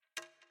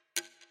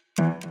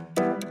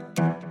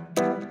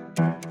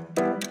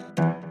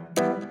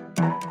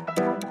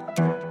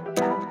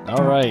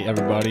All right,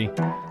 everybody.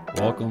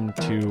 Welcome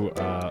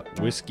to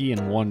Whiskey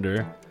and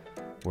Wonder,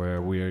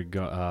 where we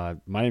are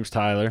my name's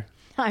Tyler.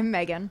 I'm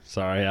Megan.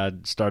 Sorry, I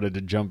started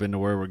to jump into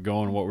where we're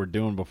going, what we're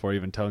doing before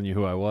even telling you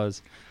who I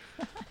was.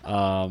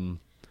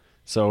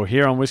 So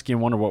here on Whiskey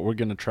and Wonder, what we're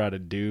going to try to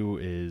do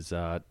is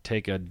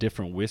take a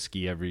different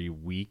whiskey every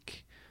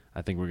week.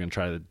 I think we're going to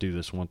try to do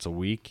this once a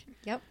week.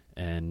 Yep.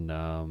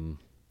 And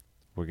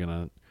we're going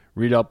to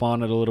read up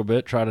on it a little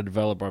bit, try to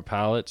develop our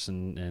palates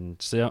and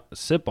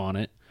sip on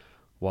it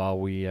while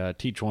we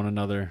teach one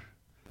another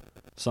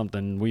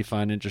something we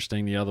find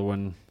interesting, the other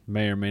one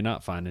may or may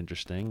not find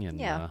interesting.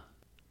 And,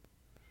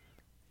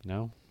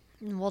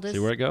 We'll just see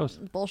where it goes.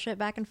 Bullshit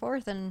back and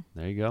forth and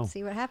There you go.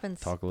 see what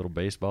happens. Talk a little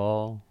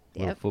baseball, a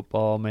little Yep.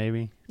 football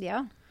maybe.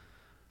 Yeah.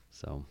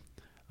 So,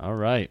 all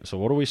right. So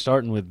what are we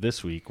starting with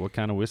this week? What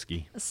kind of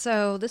whiskey?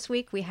 So this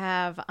week we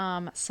have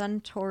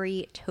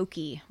Suntory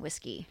Toki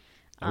whiskey.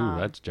 Oh,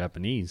 that's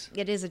Japanese.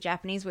 It is a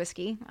Japanese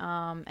whiskey,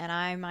 and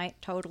I might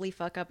totally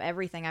fuck up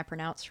everything I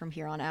pronounce from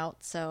here on out.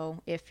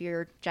 So if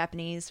you're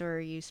Japanese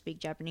or you speak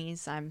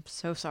Japanese, I'm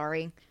so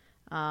sorry.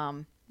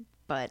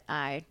 But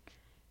I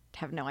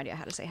have no idea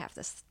how to say half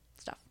this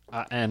stuff.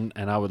 And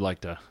I would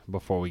like to,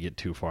 before we get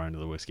too far into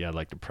the whiskey, I'd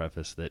like to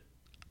preface that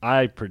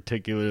I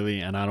particularly,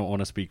 and I don't want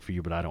to speak for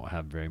you, but I don't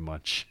have very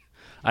much.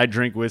 I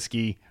drink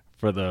whiskey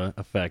for the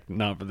effect,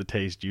 not for the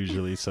taste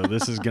usually. So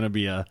this is going to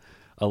be a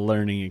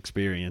learning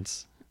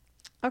experience.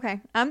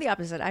 Okay, I'm the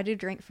opposite. I do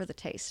drink for the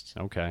taste.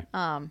 Okay.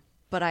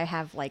 But I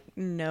have like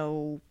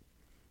no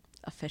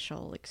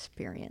official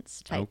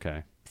experience type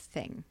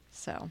thing.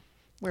 So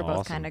we're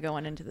both kind of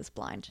going into this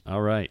blind.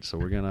 All right, so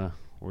we're gonna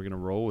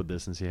roll with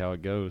this and see how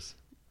it goes.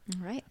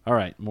 All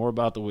right. More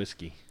about the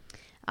whiskey.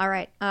 All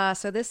right.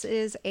 So this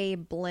is a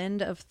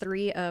blend of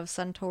 3 of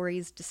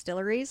Suntory's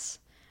distilleries.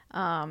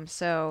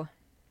 So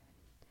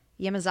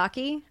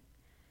Yamazaki,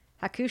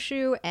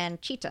 Hakushu,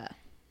 and Chita,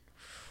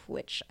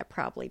 which I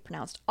probably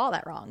pronounced all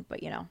that wrong, but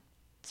it's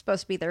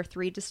supposed to be their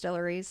 3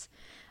 distilleries.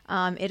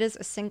 It is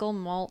a single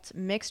malt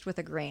mixed with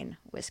a grain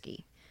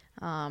whiskey.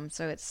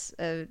 So it's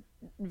a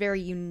very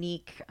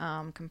unique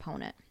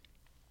component.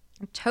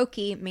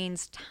 Toki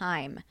means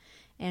time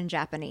in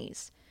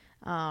Japanese.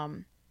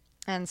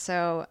 And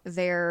so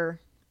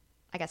their,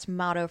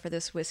 motto for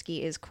this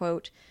whiskey is,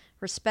 quote,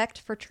 respect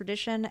for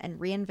tradition and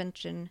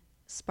reinvention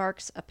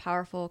sparks a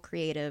powerful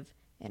creative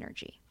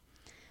energy.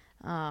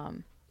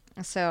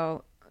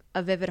 So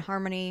a vivid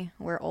harmony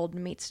where old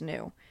meets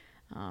new.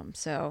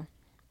 So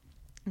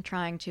I'm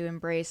trying to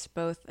embrace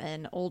both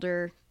an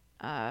older,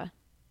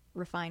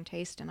 refined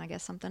taste and I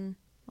guess something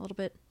a little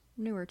bit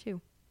newer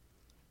too.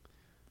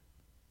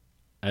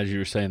 As you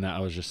were saying that, I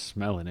was just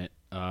smelling it.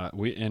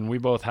 We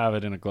both have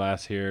it in a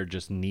glass here,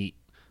 just neat,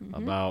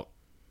 about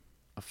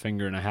a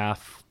finger and a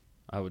half,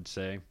 I would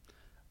say.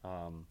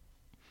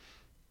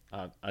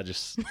 I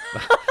just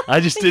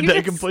did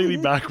that completely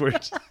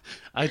backwards.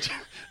 I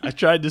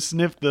tried to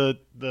sniff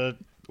the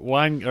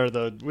wine or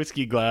the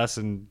whiskey glass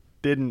and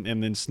didn't,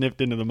 and then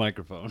sniffed into the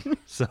microphone.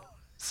 So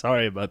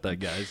sorry about that,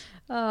 guys.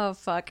 Oh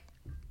fuck.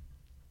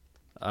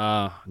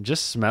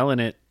 Just smelling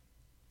it,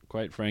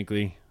 quite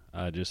frankly,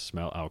 I just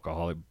smell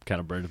alcohol. It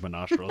kind of burns my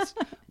nostrils.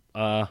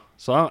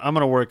 So I'm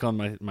gonna work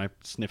on my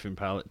sniffing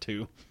palate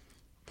too.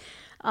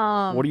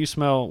 What do you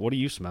smell? What do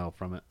you smell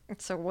from it?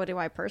 So what do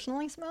I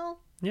personally smell?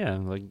 Yeah,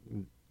 like,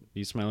 do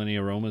you smell any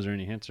aromas or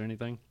any hints or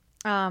anything?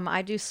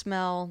 I do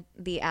smell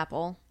the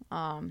apple.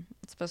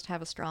 It's supposed to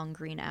have a strong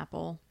green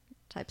apple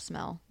type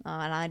smell,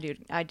 and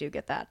I do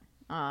get that.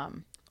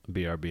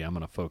 BRB, I'm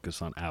gonna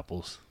focus on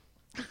apples.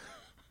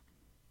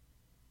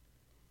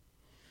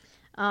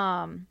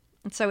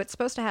 So it's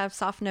supposed to have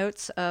soft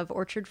notes of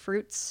orchard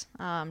fruits,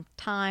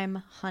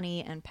 thyme,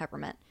 honey, and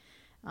peppermint.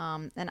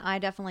 And I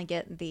definitely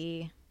get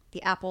the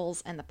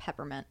apples and the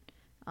peppermint.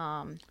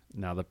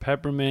 Now the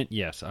peppermint,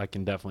 yes, I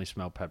can definitely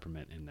smell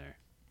peppermint in there.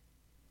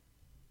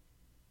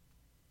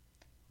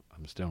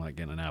 I'm still not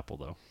getting an apple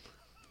though.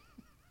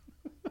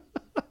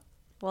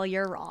 Well,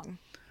 you're wrong.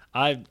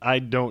 I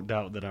don't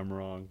doubt that I'm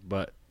wrong,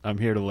 but I'm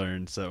here to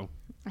learn, so.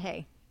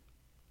 Hey.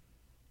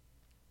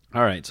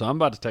 All right, so I'm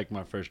about to take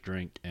my first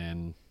drink,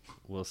 and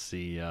we'll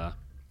see.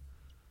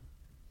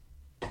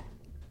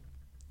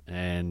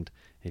 And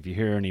if you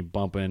hear any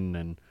bumping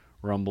and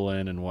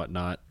rumbling and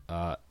whatnot,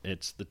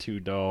 it's the 2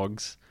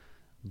 dogs,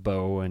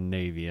 Bo and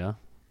Navia,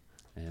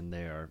 and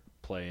they are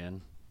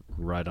playing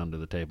right under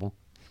the table.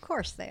 Of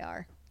course they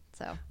are.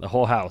 So the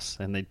whole house,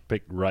 and they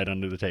picked right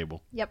under the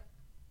table. Yep.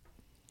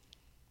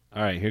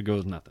 All right, here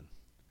goes nothing.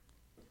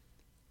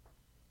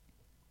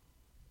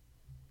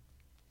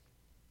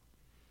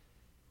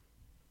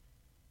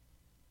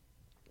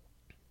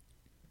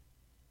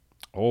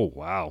 Oh,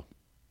 wow.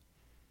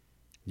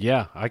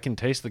 Yeah, I can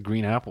taste the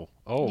green apple.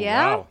 Oh,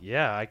 yeah? Wow.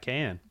 Yeah, I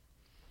can.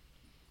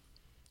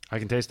 I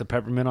can taste the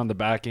peppermint on the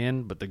back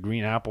end, but the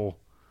green apple,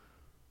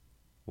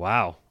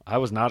 wow. I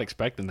was not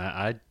expecting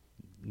that.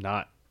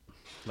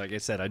 Like I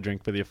said, I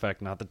drink for the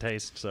effect, not the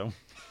taste, so.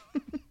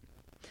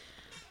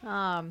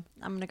 I'm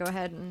gonna go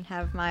ahead and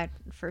have my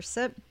first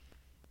sip.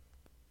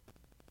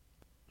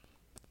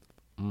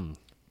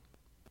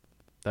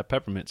 That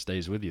peppermint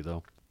stays with you,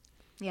 though.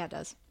 Yeah, it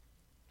does.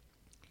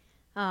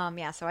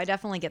 Yeah, so I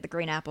definitely get the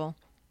green apple.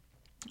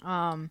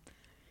 And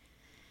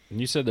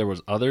you said there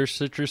was other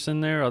citrus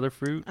in there, other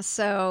fruit?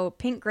 So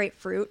pink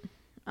grapefruit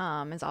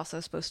is also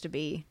supposed to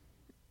be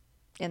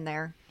in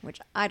there, which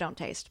I don't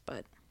taste,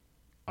 but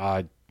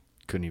I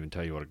couldn't even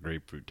tell you what a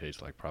grapefruit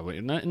tastes like, probably.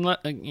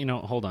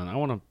 Hold on. I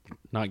want to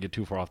not get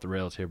too far off the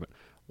rails here, but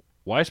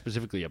why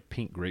specifically a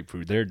pink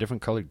grapefruit? There are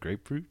different colored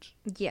grapefruits?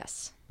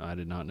 yes, I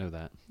did not know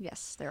that.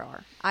 yes, there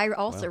are. I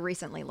also Well.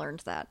 recently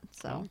learned that.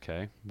 So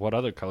Okay. What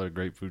other colored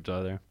grapefruits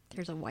are there?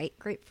 there's a white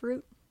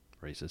grapefruit.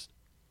 Racist.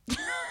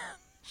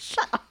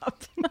 Shut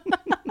up.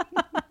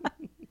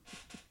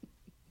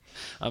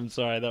 I'm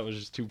sorry, that was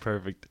just too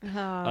perfect.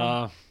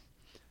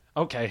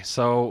 Okay,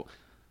 so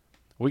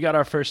we got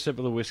our first sip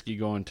of the whiskey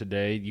going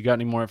today. You got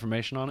any more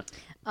information on it?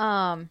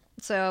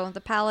 So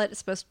the palate is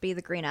supposed to be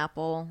the green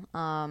apple.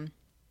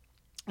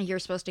 You're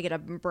supposed to get a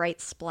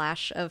bright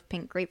splash of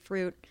pink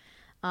grapefruit.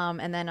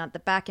 And then at the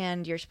back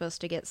end, you're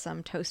supposed to get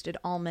some toasted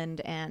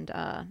almond and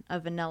a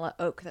vanilla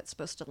oak that's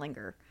supposed to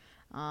linger.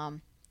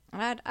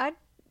 I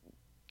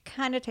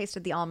kind of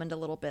tasted the almond a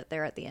little bit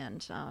there at the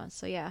end.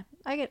 So yeah,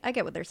 I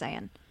get what they're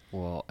saying.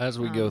 Well, as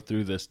we go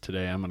through this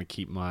today, I'm going to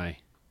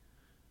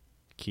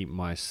keep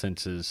my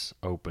senses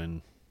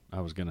open. I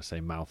was going to say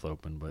mouth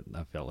open, but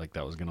I felt like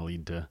that was going to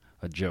lead to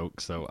a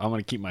joke. So I'm going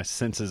to keep my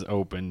senses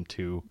open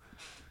to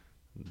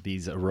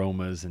these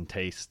aromas and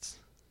tastes.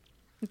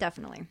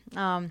 Definitely.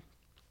 And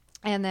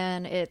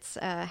then it's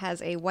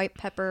has a white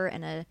pepper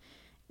and a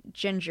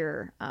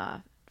ginger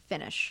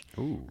finish.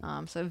 Ooh.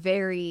 So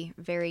very,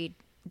 very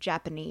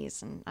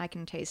Japanese, and I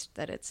can taste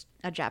that it's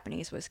a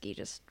Japanese whiskey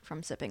just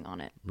from sipping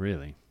on it.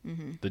 Really?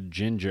 Mm-hmm. The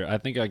ginger, I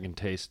think I can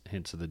taste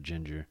hints of the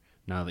ginger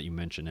now that you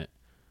mention it.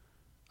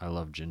 I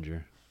love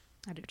ginger.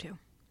 I do too.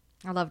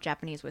 I love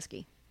Japanese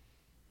whiskey.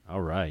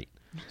 All right.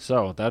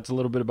 So that's a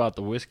little bit about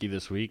the whiskey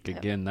this week. Yep.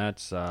 Again,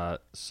 that's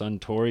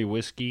Suntory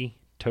Whiskey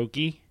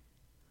Toki.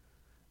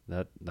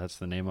 That's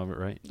the name of it,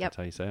 right? Yep. That's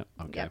how you say it?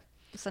 Okay. Yep.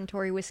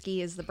 Suntory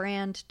whiskey is the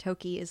brand.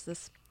 Toki is the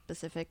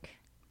specific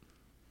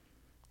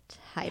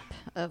type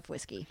of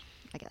whiskey,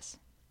 I guess.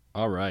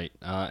 All right.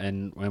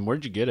 And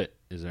where'd you get it?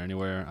 Is there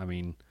anywhere? I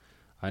mean,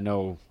 I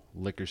know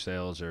liquor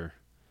sales are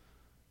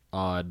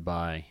odd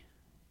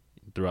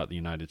throughout the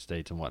United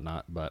States and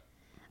whatnot, but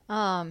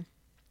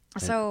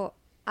So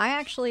I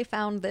actually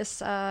found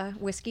this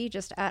whiskey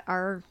just at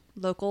our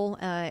local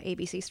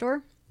ABC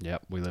store.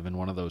 yep, we live in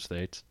one of those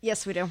states.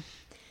 Yes, we do.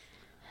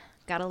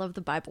 Gotta love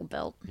the Bible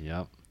Belt.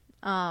 Yep.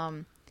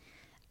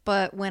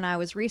 But when I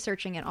was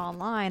researching it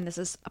online, this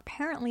is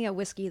apparently a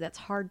whiskey that's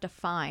hard to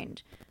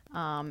find,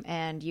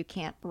 and you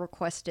can't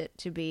request it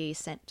to be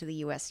sent to the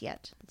U.S.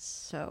 yet.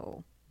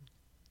 So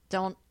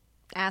don't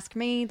ask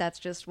me. That's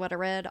just what I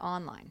read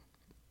online.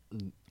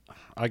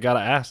 I gotta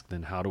ask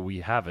then, how do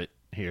we have it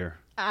here?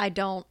 I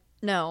don't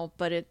know,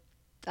 but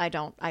I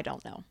don't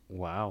know.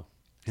 Wow.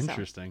 So.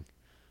 Interesting.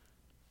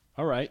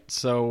 All right.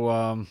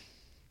 So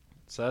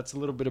that's a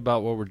little bit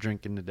about what we're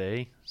drinking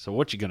today. So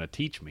what you going to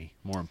teach me,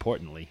 more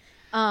importantly?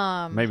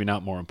 Maybe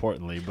not more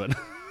importantly, but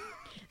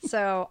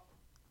So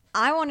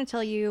I want to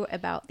tell you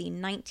about the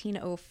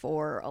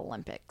 1904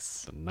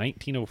 Olympics. the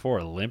 1904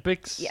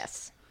 Olympics?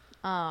 Yes.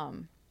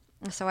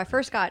 So I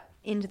first got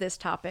into this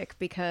topic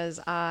because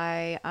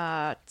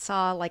I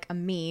saw like a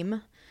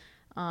meme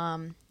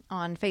on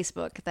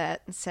Facebook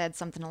that said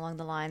something along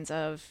the lines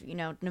of,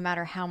 no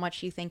matter how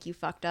much you think you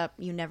fucked up,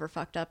 you never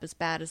fucked up as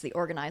bad as the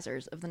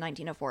organizers of the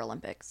 1904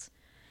 Olympics.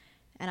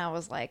 And I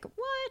was like,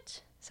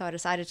 what? So I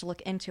decided to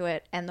look into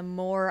it, and the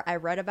more I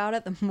read about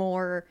it, the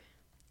more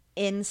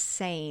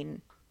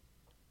insane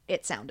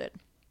it sounded.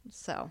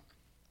 So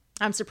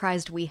I'm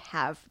surprised we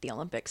have the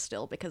Olympics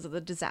still because of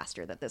the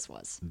disaster that this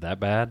was.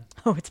 That bad?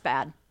 Oh, it's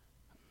bad.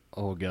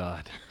 Oh,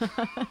 God.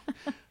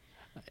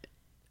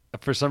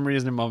 For some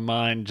reason in my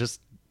mind,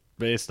 just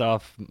based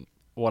off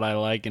what I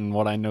like and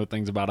what I know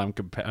things about,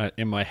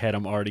 in my head,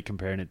 I'm already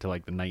comparing it to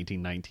like the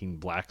 1919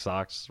 Black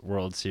Sox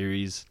World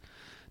Series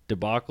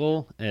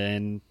debacle,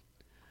 and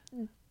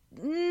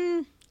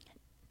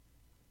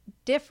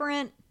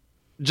Different.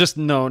 just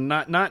no,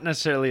 not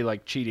necessarily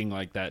like cheating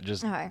like that.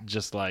 Okay.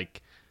 Just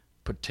like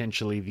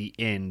potentially the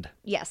end.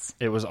 Yes.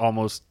 It was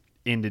almost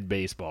ended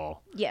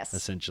baseball. Yes.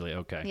 Essentially.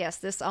 Okay. Yes,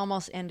 this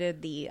almost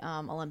ended the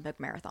Olympic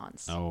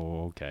marathons.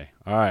 Oh, okay.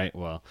 All right.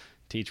 Well,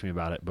 teach me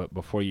about it. But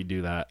before you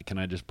do that, can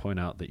I just point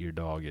out that your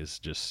dog is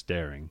just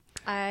staring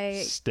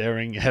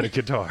at a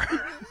guitar,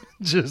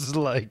 just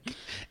like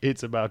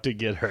it's about to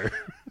get her.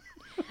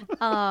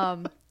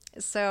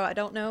 So I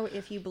don't know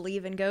if you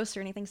believe in ghosts or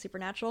anything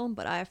supernatural,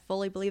 but I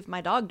fully believe my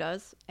dog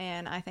does,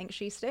 and I think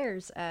she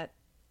stares at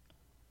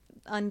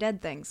undead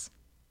things.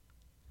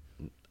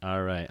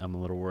 All right. I'm a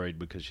little worried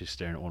because she's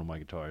staring at one of my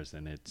guitars,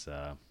 and it's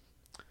that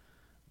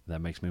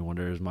makes me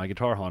wonder, is my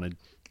guitar haunted?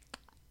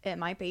 It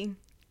might be.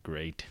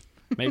 Great.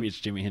 Maybe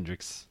it's Jimi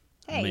Hendrix.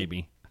 Hey.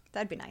 Maybe.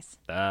 That'd be nice.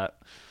 That,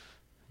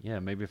 Yeah,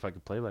 maybe if I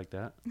could play like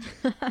that.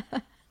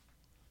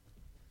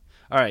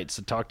 All right,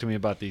 so talk to me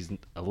about these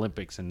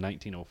Olympics in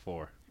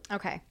 1904.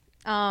 Okay.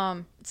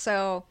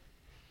 So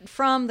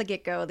from the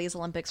get-go, these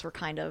Olympics were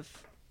kind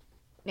of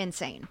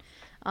insane.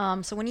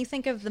 So when you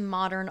think of the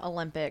modern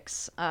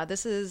Olympics,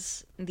 this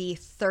is the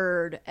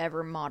third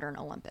ever modern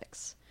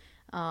Olympics.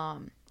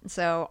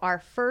 So our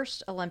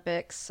first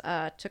Olympics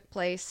took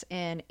place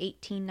in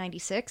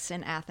 1896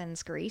 in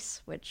Athens,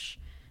 Greece, which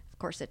of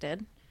course it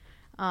did.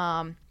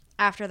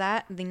 After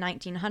that, the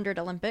 1900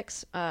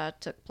 Olympics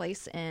took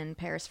place in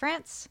Paris,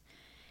 France.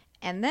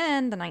 And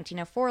then the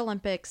 1904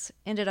 Olympics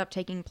ended up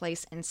taking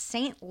place in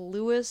St.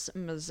 Louis,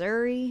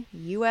 Missouri,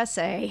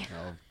 USA.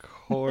 Of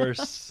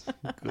course.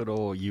 Good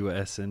old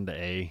US into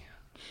A.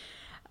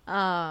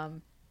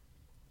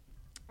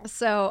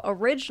 So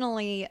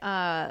originally,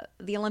 the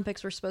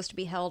Olympics were supposed to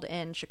be held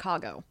in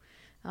Chicago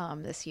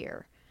this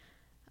year.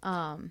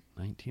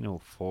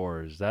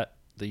 1904.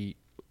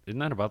 Isn't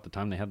that about the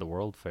time they had the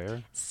World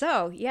Fair?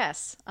 So,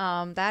 yes,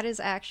 that is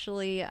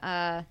actually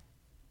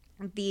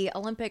the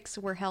Olympics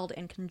were held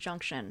in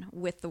conjunction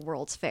with the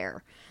World's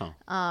Fair. Oh.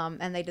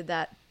 And they did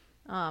that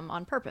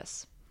on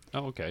purpose.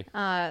 Oh, okay.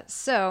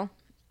 So,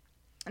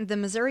 the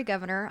Missouri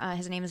governor,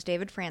 his name is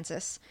David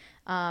Francis,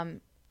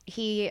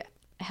 he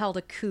held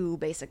a coup,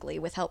 basically,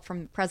 with help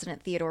from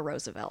President Theodore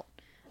Roosevelt.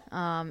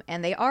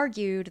 And they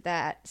argued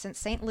that since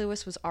St.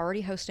 Louis was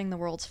already hosting the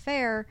World's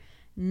Fair,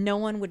 no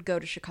one would go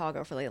to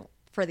Chicago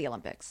for the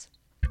Olympics.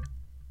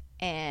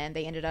 And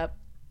they ended up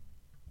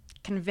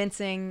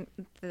convincing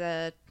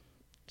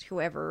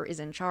whoever is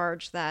in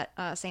charge that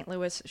St.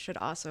 Louis should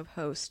also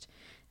host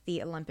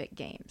the Olympic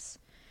Games.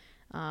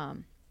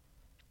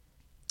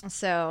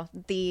 So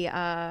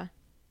the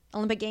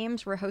Olympic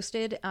Games were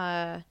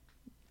hosted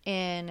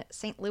in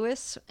St.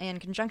 Louis in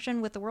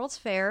conjunction with the World's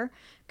Fair,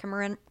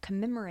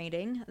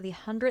 commemorating the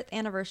 100th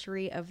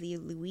anniversary of the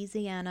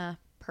Louisiana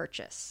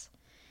Purchase.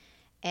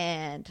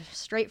 And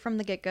straight from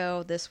the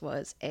get-go, this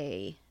was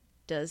a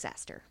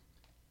disaster.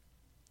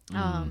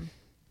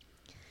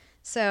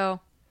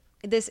 So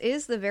this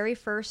is the very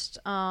first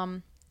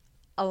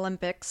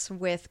Olympics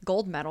with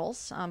gold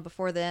medals.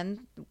 Before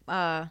then,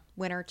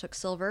 winner took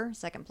silver,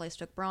 second place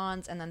took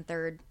bronze, and then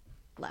third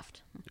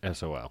left.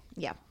 SOL.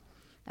 Yeah.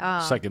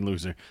 Second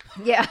loser.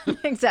 Yeah,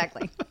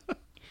 exactly.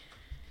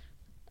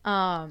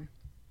 But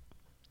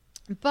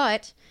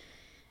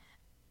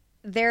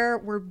there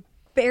were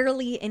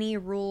barely any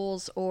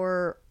rules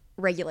or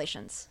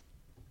regulations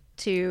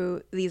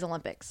to these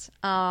Olympics.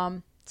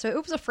 So it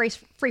was a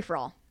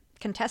free-for-all.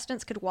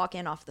 Contestants could walk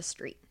in off the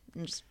street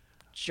and just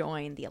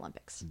join the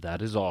Olympics.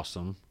 That is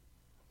awesome.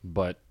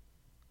 But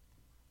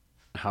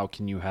how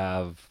can you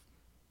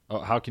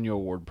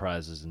award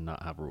prizes and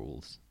not have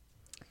rules?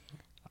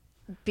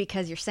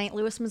 Because you're St.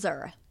 Louis,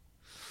 Missouri.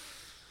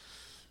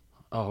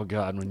 Oh,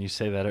 God, when you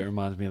say that, it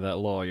reminds me of that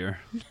lawyer.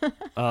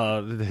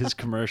 His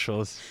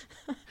commercials.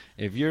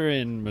 If you're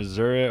in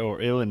Missouri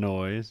or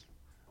Illinois,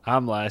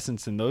 I'm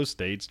licensed in those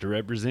states to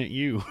represent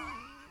you.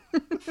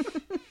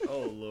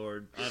 Oh,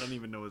 Lord. I don't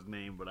even know his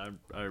name, but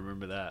I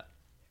remember that.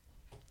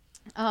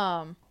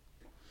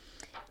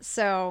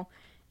 So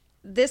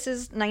this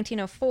is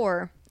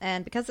 1904,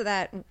 and because of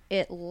that,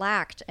 it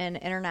lacked an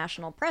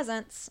international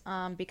presence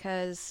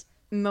because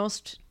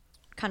most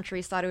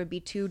countries thought it would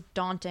be too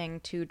daunting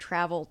to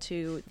travel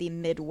to the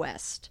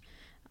Midwest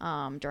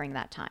during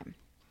that time.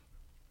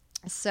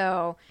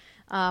 So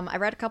I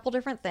read a couple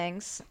different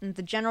things.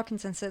 The general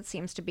consensus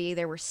seems to be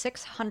there were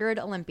 600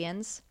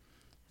 Olympians,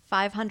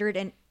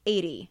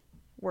 580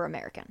 were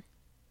American.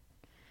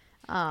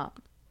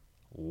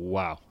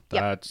 Wow.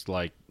 Yep. That's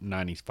like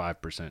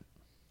 95%.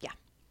 Yeah,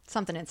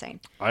 something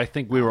insane. I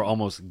think we were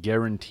almost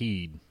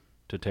guaranteed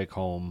to take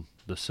home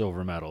the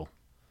silver medal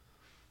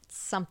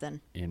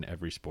Something. in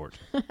every sport.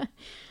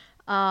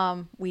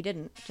 We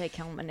didn't take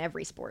home in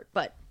every sport,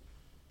 but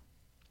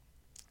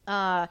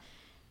I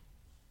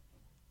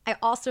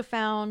also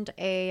found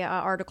a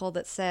article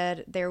that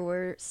said there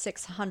were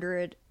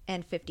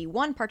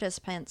 651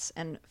 participants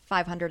and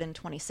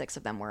 526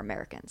 of them were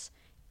Americans.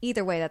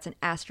 Either way, that's an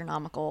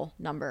astronomical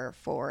number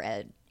for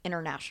an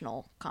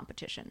international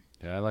competition.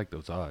 Yeah, I like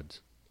those odds.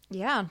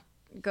 Yeah,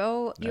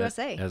 go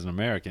USA. As an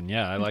American,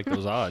 yeah, I like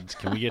those odds.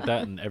 Can we get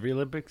that in every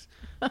Olympics?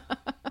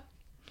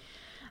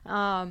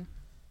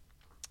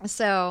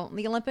 So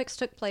the Olympics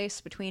took place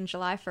between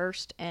July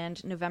 1st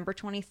and November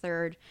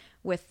 23rd,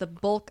 with the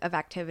bulk of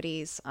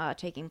activities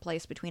taking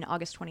place between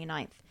August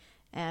 29th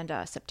and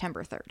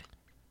September 3rd.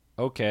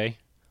 Okay,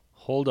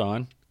 hold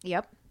on.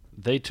 Yep.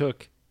 They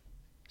took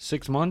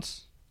 6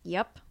 months?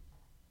 Yep.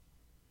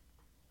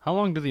 How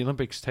long do the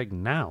Olympics take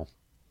now?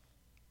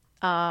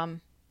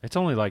 It's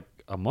only like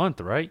a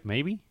month, right?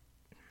 Maybe?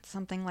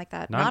 Something like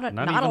that. Not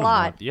Not even a a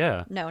lot. month,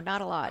 yeah. No,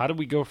 not a lot. How did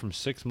we go from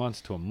 6 months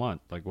to a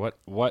month? Like,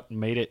 what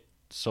made it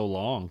so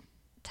long?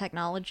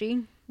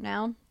 Technology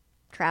now,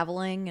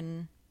 traveling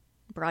and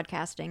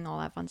broadcasting, all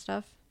that fun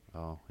stuff.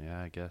 Oh,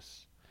 yeah, I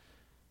guess.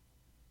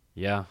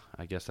 Yeah,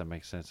 I guess that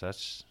makes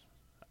sense.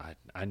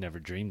 I never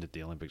dreamed that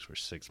the Olympics were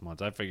 6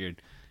 months. I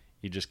figured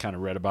you just kind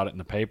of read about it in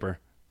the paper.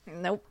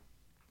 Nope.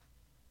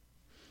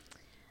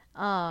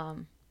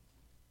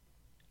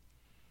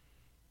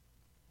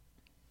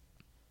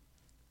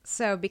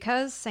 So,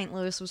 because St.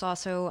 Louis was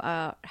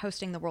also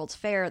hosting the World's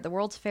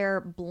Fair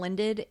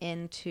blended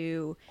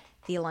into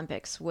the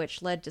Olympics,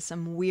 which led to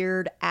some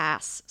weird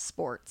ass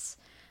sports,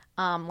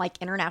 like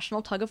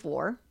international tug of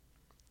war,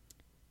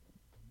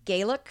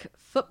 Gaelic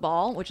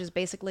football, which is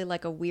basically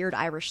like a weird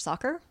Irish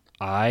soccer.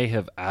 I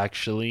have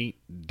actually,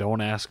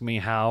 don't ask me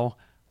how,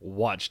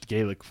 watched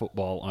Gaelic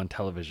football on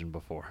television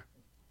before.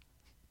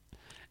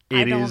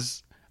 It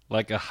is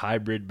like a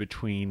hybrid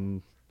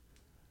between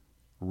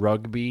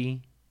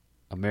rugby,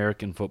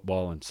 American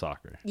football, and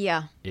soccer.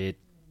 Yeah. It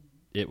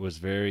was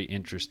very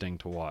interesting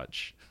to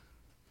watch.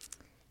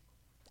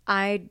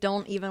 I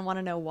don't even want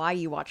to know why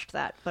you watched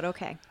that, but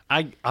okay.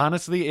 I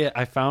honestly,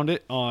 I found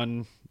it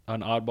on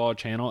an Oddball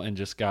channel and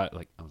just got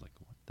like, I was like,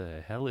 what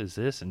the hell is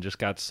this? And just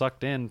got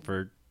sucked in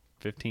for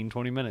 15,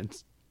 20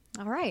 minutes.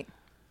 All right.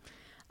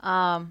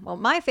 Well,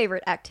 my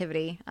favorite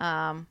activity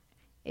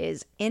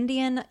is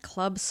Indian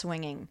club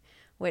swinging,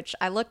 which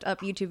I looked up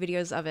YouTube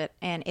videos of it,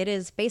 and it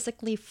is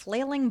basically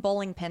flailing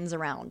bowling pins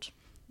around,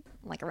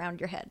 like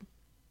around your head.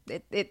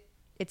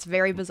 It's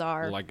very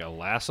bizarre. Like a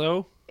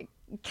lasso?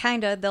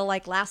 Kinda. They'll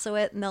like lasso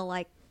it, and they'll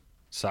like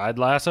Side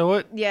lasso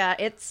it? yeah.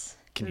 It's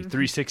Can you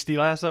 360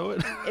 lasso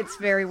it? it's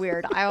very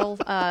weird.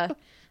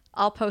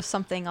 I'll post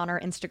something on our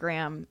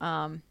Instagram,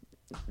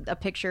 a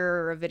picture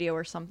or a video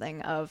or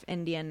something of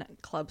Indian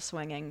club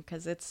swinging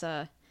because it's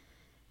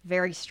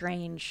very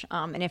strange.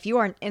 And if you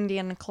are an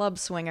Indian club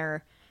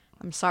swinger,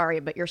 I'm sorry,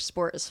 but your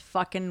sport is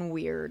fucking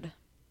weird.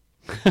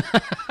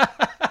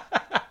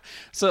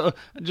 So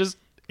just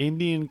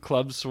Indian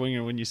club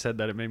swinger, when you said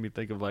that, it made me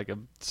think of like a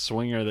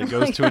swinger that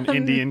goes to an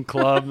Indian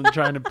club and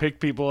trying to pick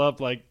people up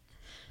like,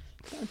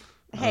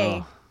 Hey,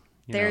 you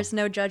there's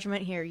no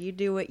judgment here. You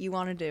do what you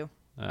want to do.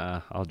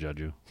 I'll judge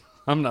you.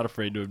 I'm not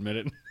afraid to admit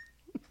it.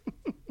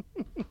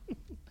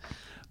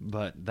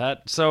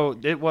 But so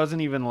it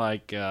wasn't even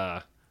like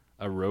a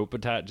rope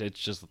attached. It's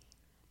just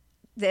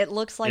It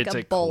looks like It's a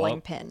a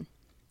bowling club. pin.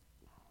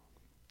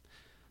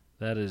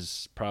 that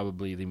is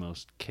probably the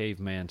most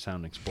caveman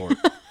sounding sport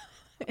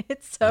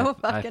It's so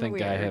fucking I think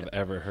weird. I have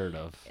ever heard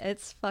of.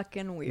 It's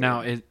fucking weird.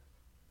 Now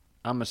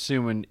I'm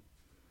assuming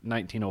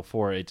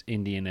 1904. It's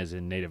Indian as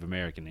in Native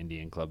American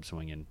Indian club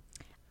swinging,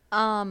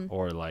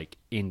 or like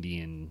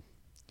Indian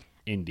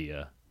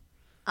India.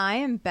 I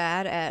am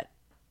bad at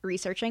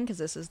researching because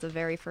this is the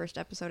very first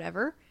episode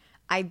ever.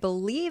 I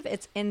believe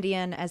it's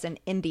Indian as in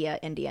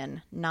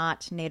Indian,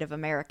 not Native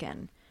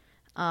American.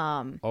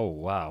 Oh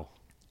wow.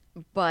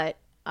 But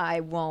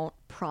I won't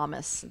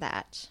promise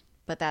that.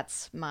 But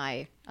that's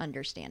my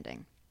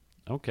understanding.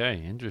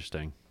 Okay,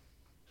 interesting.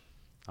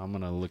 I'm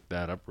gonna look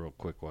that up real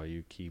quick while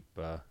you keep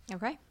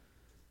Okay.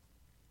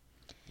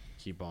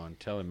 on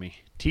telling me.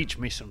 Teach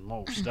me some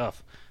more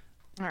stuff.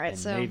 All right. And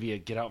So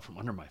Navia, get out from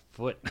under my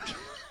foot.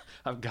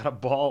 I've got a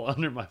ball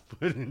under my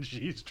foot, and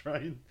she's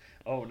trying.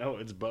 Oh no,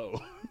 it's Bo.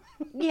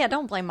 yeah,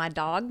 don't blame my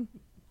dog.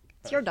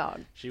 It's your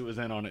dog. She was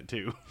in on it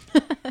too.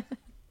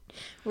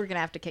 We're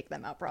gonna have to kick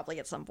them out probably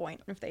at some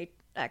point if they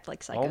act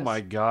like psychos. Oh my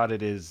god,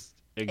 it is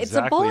It's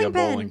exactly a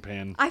bowling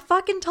pin. I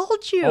fucking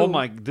told you. Oh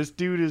my, this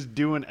dude is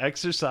doing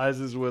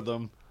exercises with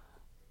them.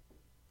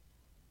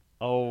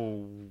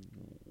 Oh,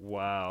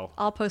 wow.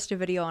 I'll post a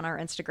video on our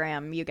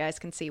Instagram. You guys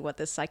can see what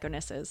this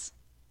psychoness is.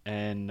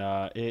 And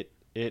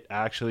it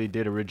actually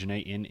did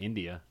originate in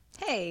India.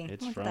 Hey,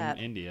 It's look from at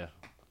that. India.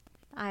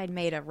 I had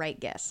made a right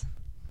guess.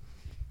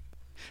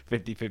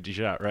 50-50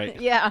 shot, right?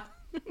 Yeah.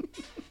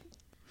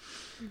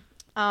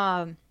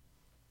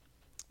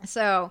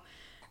 So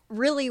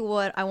really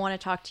what I want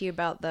to talk to you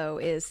about though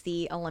is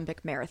the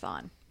Olympic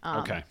marathon.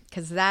 Okay.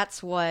 Because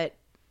that's what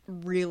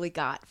really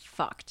got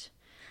fucked.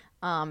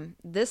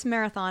 This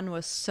marathon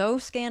was so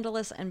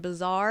scandalous and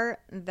bizarre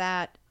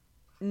that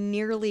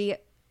nearly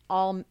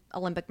all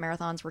Olympic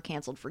marathons were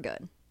canceled for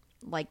good.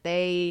 Like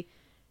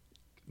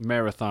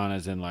Marathon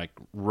as in like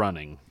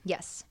running.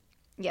 yes.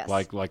 Yes.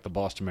 Like the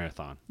Boston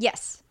Marathon.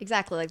 yes,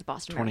 exactly like the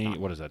Boston 20,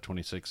 Marathon. what is that,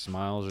 26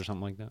 miles or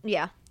something like that?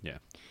 Yeah. Yeah.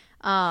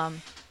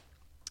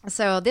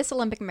 So this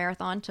Olympic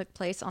marathon took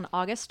place on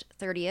August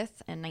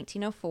 30th in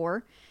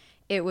 1904.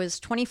 It was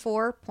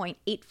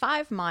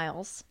 24.85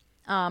 miles.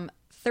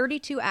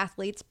 32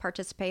 athletes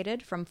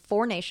participated from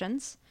 4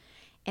 nations,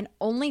 and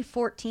only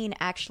 14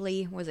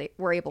 actually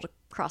were able to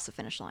cross the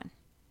finish line.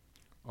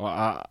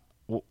 Well,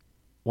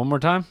 one more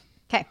time?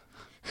 Okay.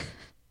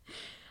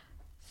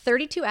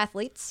 32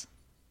 athletes,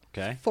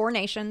 Okay. 4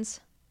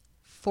 nations,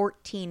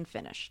 14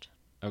 finished.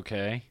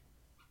 Okay.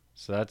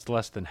 So that's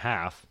less than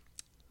half.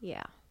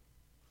 Yeah.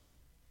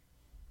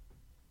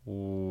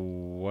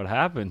 What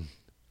happened?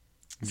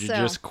 Did you So-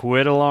 just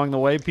quit along the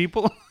way,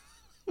 people?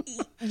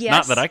 Yes.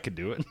 Not that I could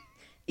do it.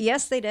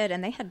 Yes, they did,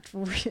 and they had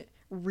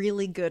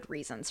really good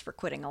reasons for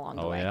quitting along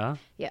the Oh, way. yeah?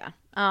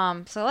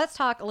 Yeah. So let's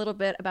talk a little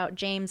bit about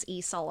James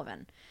E.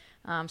 Sullivan.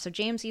 So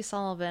James E.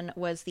 Sullivan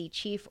was the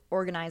chief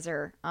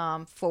organizer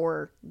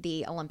for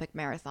the Olympic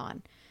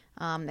marathon,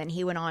 and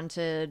he went on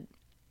to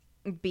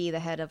be the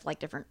head of like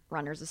different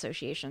runners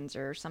associations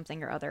or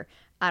something or other.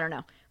 I don't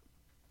know.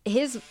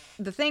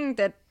 The thing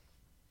that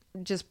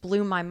just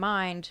blew my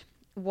mind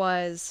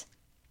was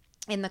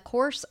in the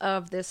course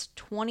of this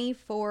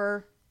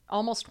 24,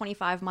 almost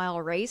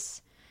 25-mile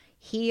race,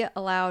 he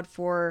allowed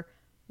for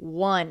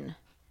one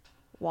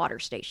water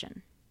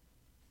station.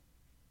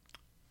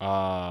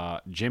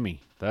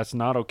 Jimmy, that's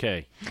not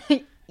okay.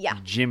 Yeah.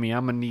 Jimmy,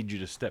 I'm going to need you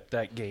to step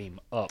that game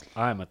up.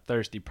 I'm a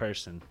thirsty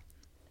person.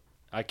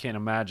 I can't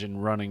imagine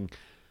running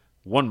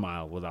 1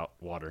 mile without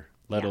water,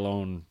 let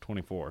alone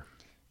 24.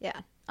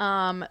 Yeah.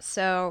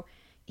 So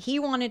he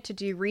wanted to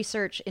do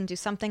research into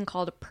something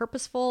called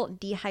purposeful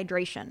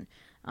dehydration.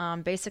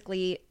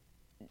 Basically,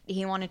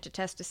 he wanted to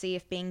test to see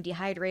if being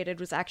dehydrated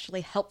was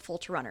actually helpful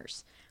to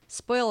runners.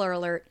 Spoiler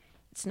alert,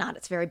 it's not.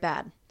 It's very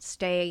bad.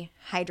 Stay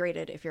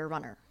hydrated if you're a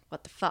runner.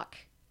 What the fuck?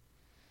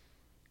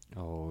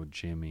 Oh,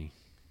 Jimmy.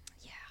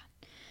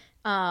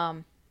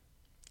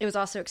 It was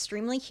also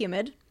extremely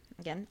humid.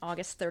 Again,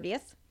 August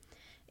 30th.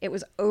 It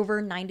was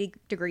over 90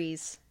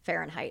 degrees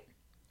Fahrenheit.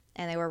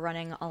 And they were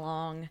running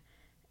along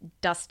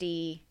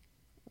dusty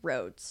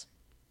roads.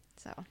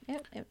 So,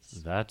 it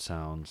was... That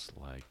sounds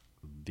like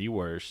the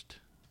worst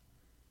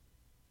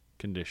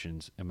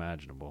conditions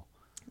imaginable.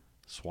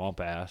 Swamp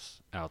ass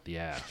out the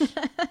ass.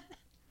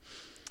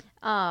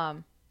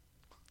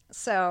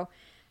 So,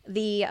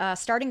 the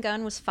starting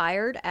gun was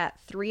fired at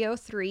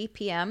 3:03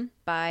 p.m.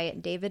 by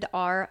David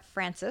R.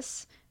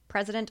 Francis,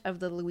 president of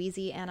the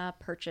Louisiana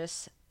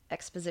Purchase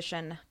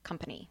Exposition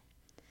Company.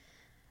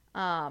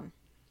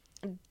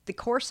 The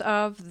course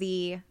of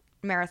the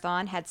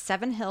marathon had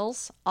 7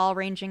 hills, all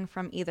ranging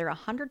from either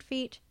 100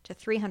 feet to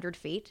 300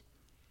 feet,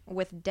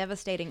 with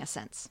devastating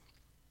ascents.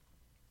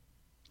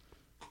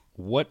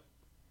 What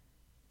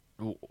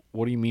do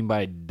you mean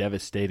by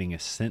devastating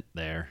ascent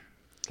there?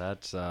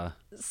 That's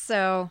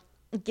So,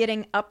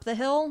 getting up the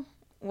hill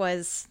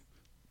was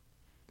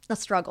a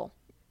struggle.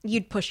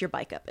 You'd push your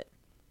bike up it.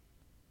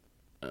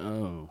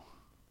 Oh.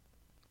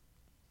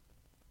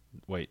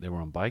 Wait, they were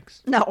on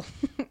bikes? No,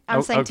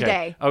 I'm saying okay.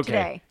 today. Okay,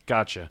 Today.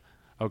 gotcha.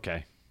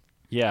 Okay,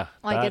 yeah.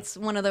 Like, it's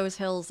one of those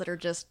hills that are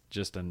just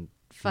a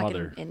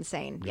fucking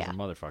insane. Just Yeah. a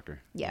motherfucker.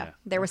 Yeah.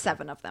 There were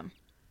 7 of them.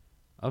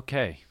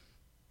 Okay.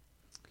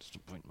 Just to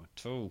point my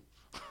toe.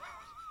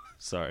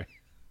 Sorry.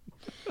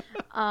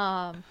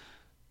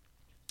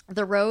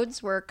 The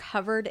roads were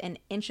covered in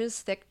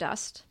inches thick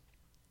dust.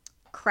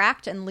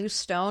 Cracked and loose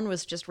stone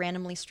was just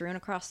randomly strewn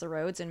across the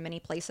roads in many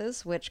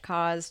places, which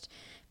caused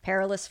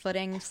perilous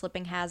footing,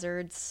 slipping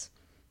hazards,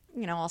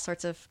 all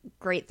sorts of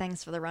great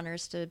things for the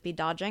runners to be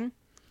dodging.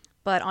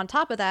 But on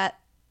top of that,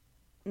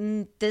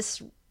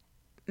 this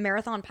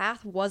marathon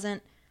path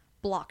wasn't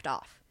blocked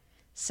off.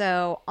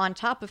 So on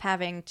top of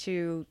having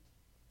to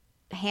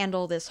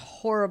handle this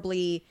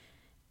horribly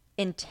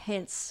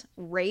intense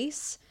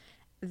race,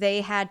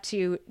 they had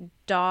to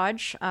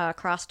dodge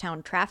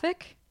crosstown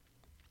traffic,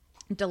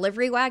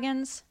 delivery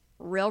wagons,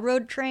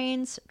 railroad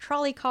trains,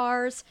 trolley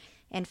cars,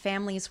 and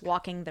families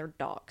walking their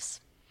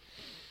dogs.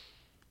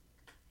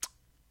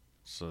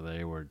 So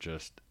they were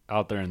just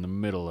out there in the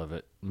middle of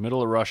it,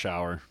 middle of rush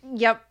hour.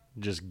 Yep.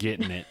 Just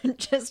getting it.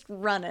 Just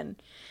running.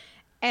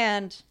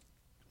 And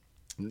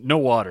no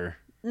water.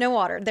 no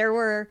water. There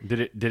were...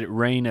 Did it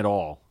rain at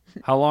all?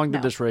 How long did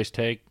No. this race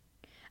take?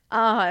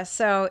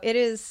 So it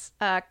is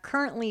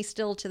currently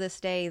still to this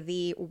day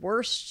the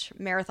worst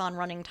marathon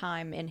running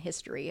time in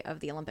history of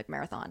the Olympic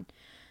marathon.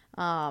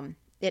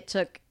 It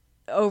took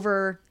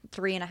over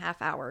 3.5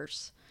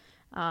 hours.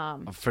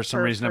 For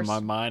some reason in my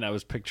mind, I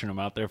was picturing them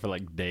out there for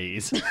like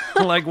days,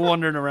 like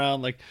wandering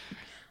around, like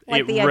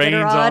Like it the rains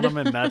on Iditarod. them,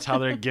 and that's how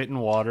they're getting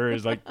water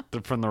is like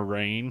from the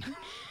rain.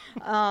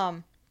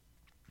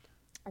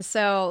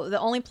 So the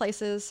only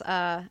places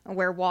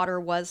where water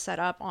was set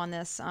up on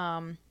this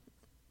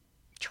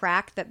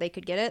track that they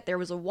could get it, there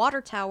was a water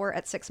tower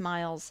at 6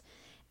 miles,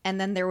 and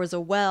then there was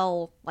a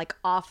well like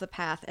off the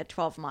path at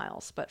 12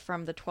 miles. But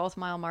from the 12th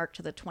mile mark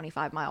to the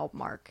 25-mile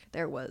mark,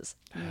 there was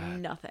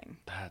nothing.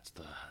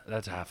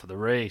 That's half of the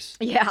race.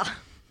 Yeah.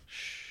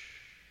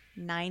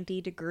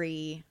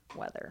 90-degree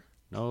weather.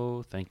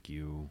 No, thank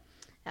you.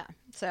 Yeah.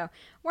 So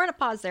we're going to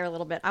pause there a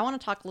little bit. I want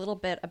to talk a little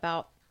bit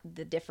about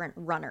the different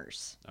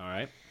runners. All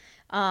right.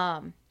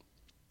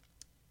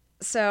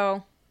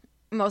 So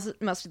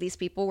most of these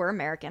people were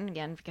American,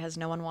 again, because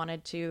no one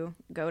wanted to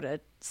go to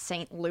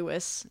St.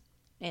 Louis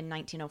in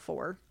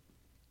 1904.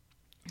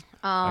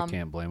 I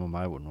can't blame them.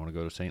 I wouldn't want to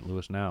go to St.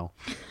 Louis now.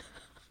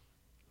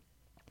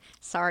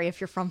 Sorry if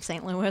you're from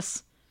St.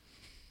 Louis.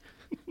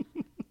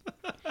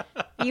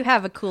 You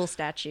have a cool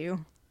statue.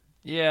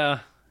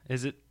 Yeah.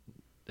 Is it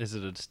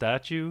a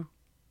statue?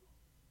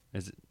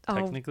 Is it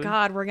technically? Oh,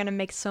 God, we're going to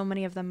make so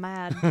many of them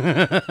mad.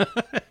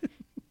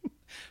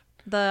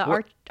 The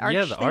What? arch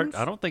Yeah, the art. things?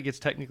 I don't think it's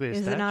technically a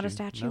Is statue. it not a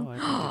statue? No, I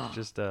think it's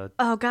just a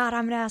Oh, God,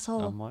 I'm an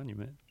asshole.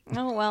 monument.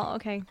 Oh, well,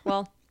 okay.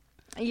 Well,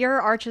 your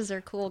arches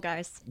are cool,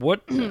 guys.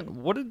 What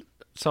did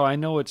so I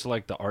know it's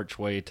like the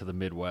archway to the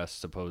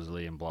Midwest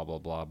supposedly and blah blah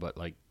blah, but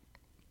like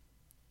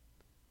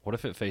what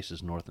if it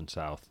faces north and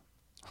south?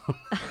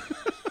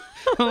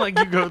 Like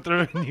you go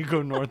through and you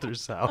go north or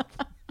south.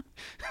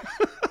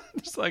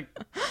 Just like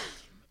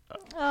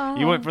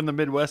you went from the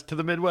Midwest to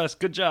the Midwest.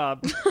 Good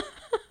job.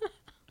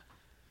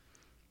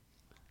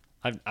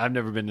 I've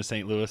never been to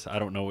St. Louis. I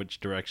don't know which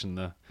direction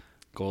the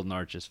Golden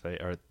Arches face.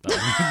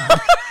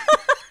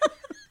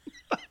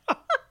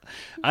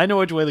 I know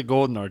which way the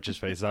Golden Arches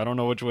faces. I don't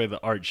know which way the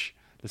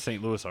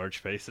St. Louis Arch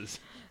faces.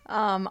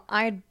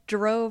 I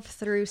drove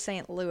through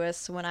St.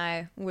 Louis when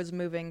I was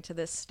moving to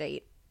this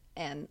state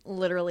and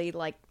literally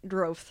like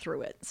drove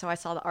through it. So I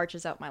saw the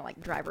arches out my like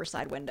driver's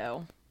side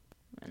window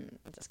and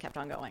it just kept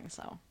on going.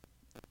 So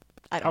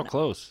I don't know. How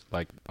close?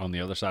 Like on the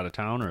other side of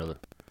town or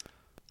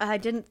I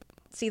didn't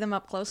see them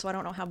up close, so I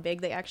don't know how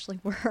big they actually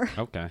were.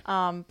 Okay.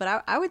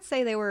 But I would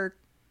say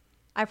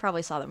I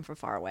probably saw them from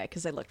far away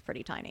because they looked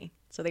pretty tiny.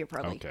 So they were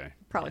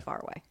probably far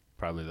away.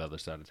 Probably the other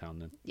side of town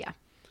then. Yeah.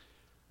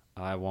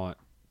 I want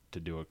to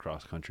do a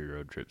cross-country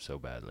road trip so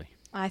badly.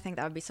 I think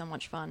that would be so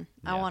much fun.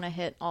 Yeah. I want to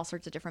hit all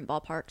sorts of different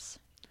ballparks.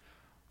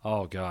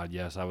 Oh God,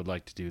 yes, I would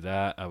like to do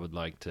that. I would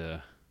like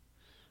to.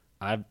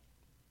 I've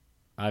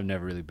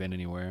never really been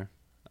anywhere.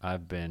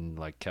 I've been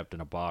like kept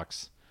in a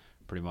box,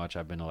 pretty much.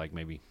 I've been to like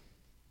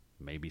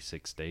maybe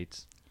 6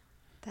 states.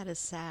 That is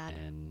sad.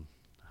 And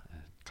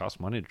it costs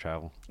money to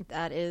travel.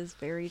 That is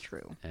very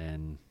true.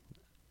 And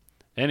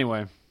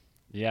anyway,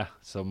 yeah.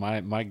 So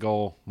my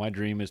goal, my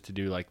dream is to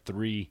do like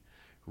 3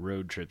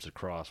 road trips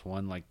across.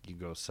 One, like you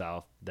go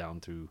south down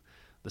through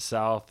the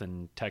South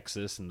and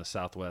Texas and the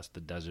Southwest, the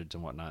deserts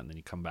and whatnot, and then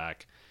you come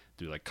back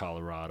through like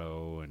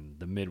Colorado and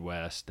the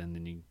Midwest, and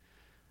then you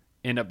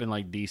end up in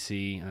like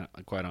DC.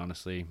 Quite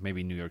honestly,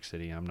 maybe New York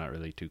City. I'm not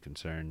really too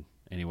concerned.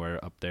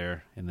 Anywhere up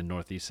there in the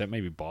Northeast, except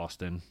maybe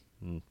Boston,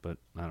 but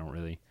I don't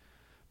really.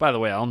 By the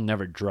way, I'll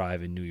never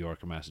drive in New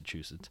York or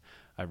Massachusetts.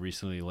 I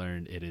recently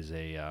learned it is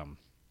a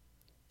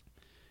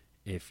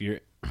if you're,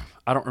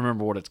 I don't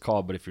remember what it's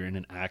called, but if you're in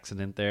an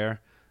accident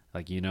there,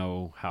 like you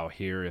know how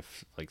here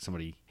if like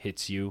somebody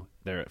hits you,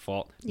 they're at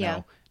fault. Yeah.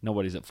 No,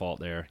 nobody's at fault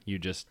there. You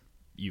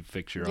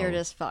fix your own. You're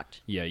just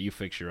fucked. Yeah, you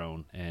fix your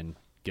own and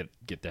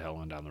get the hell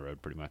on down the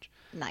road, pretty much.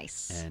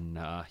 Nice. And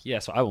yeah,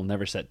 so I will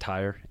never set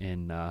tire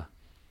in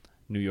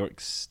New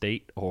York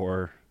State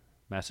or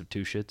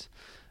Massachusetts.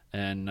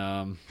 And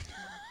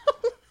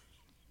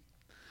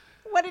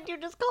what did you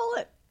just call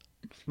it?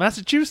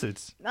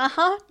 Massachusetts.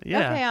 Uh-huh.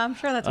 Yeah. Okay, I'm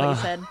sure that's what you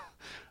said.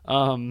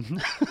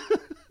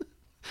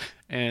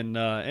 And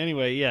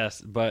anyway, yes,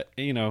 but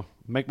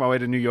make my way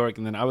to New York,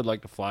 and then I would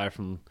like to fly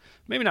from,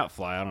 maybe not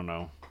fly, I don't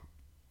know.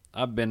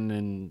 I've been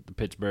in the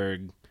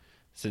Pittsburgh,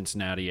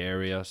 Cincinnati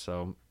area,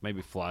 so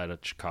maybe fly to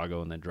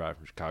Chicago and then drive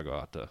from Chicago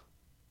out to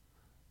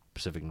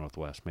Pacific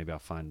Northwest. Maybe I'll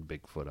find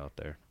Bigfoot out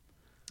there.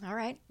 All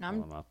right.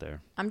 I'm out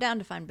there. I'm down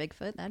to find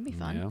Bigfoot. That'd be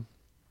fun. Yeah.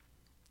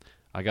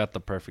 I got the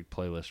perfect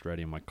playlist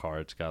ready in my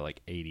car. It's got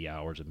like 80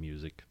 hours of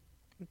music.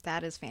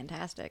 That is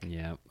fantastic.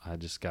 Yeah, I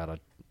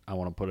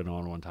want to put it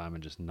on one time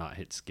and just not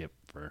hit skip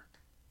for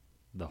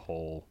the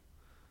whole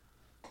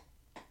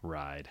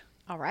ride.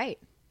 All right.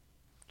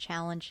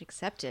 Challenge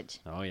accepted.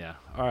 Oh, yeah.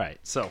 All right.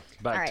 So,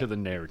 back to the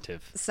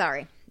narrative.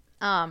 Sorry.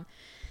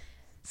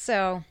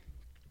 So,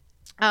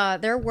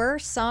 there were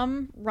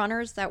some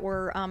runners that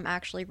were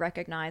actually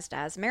recognized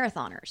as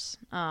marathoners.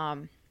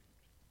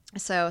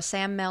 So,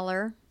 Sam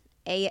Miller,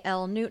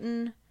 A.L.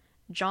 Newton,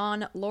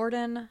 John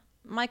Lorden,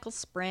 Michael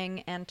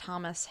Spring, and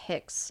Thomas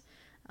Hicks.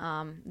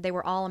 They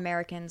were all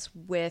Americans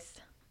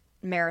with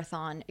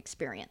marathon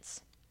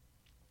experience.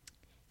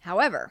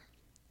 However,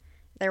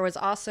 there was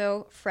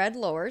also Fred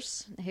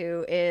Lors,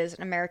 who is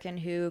an American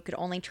who could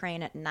only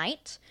train at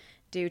night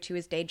due to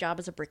his day job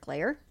as a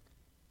bricklayer.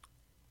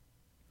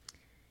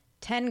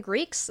 10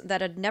 Greeks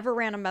that had never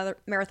ran a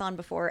marathon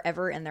before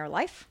ever in their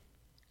life.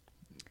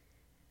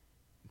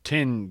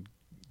 10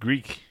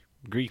 Greek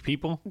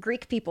people?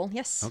 Greek people,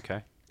 yes.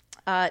 Okay.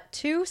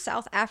 2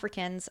 South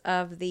Africans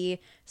of the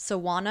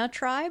Sawana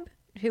tribe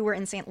who were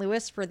in St.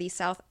 Louis for the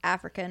South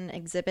African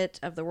exhibit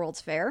of the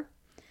World's Fair.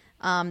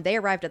 They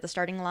arrived at the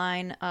starting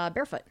line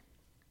barefoot.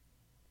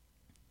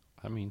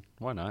 I mean,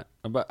 why not?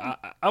 But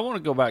I want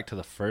to go back to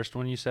the first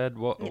one you said.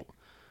 What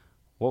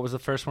was the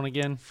first one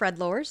again? Fred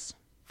Lors.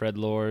 Fred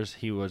Lors.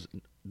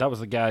 That was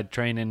the guy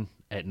training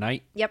at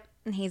night? Yep,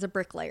 and he's a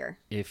bricklayer.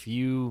 If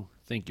you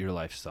think your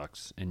life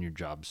sucks and your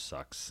job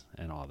sucks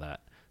and all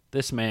that,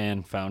 this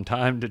man found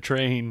time to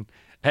train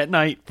at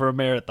night for a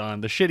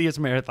marathon, the shittiest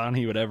marathon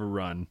he would ever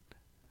run.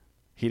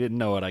 He didn't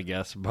know it, I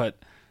guess,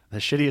 but the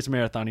shittiest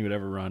marathon he would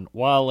ever run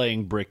while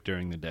laying brick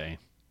during the day.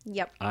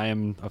 Yep. I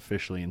am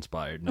officially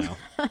inspired now.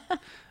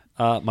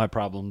 My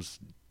problems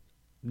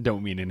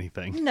don't mean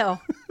anything.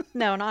 No,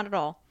 not at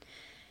all.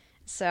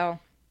 So,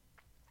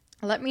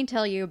 let me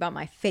tell you about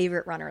my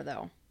favorite runner,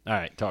 though. All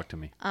right, talk to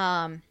me.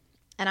 And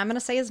I'm going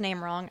to say his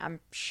name wrong, I'm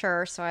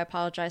sure, so I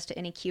apologize to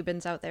any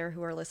Cubans out there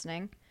who are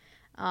listening.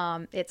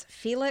 It's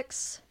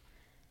Felix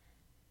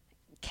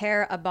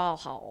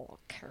Carabalhal.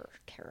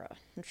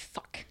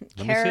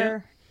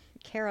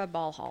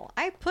 Carabalhal.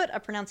 I put a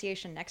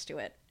pronunciation next to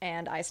it,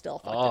 and I still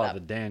fucked it up. The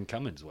Dan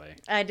Cummins way.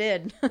 I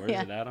did. Where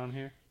is it at on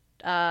here?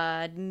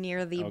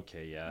 near the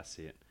Okay, yeah, I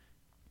see it.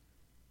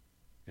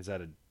 Is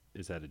that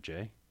a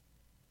J?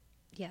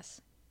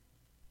 yes,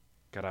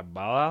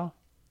 Carabao?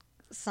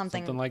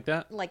 something Something like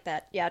that? like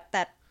that. Yeah,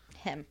 that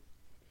him.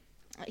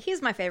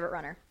 He's my favorite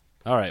runner.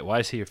 All right, why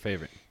is he your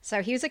favorite?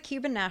 So he was a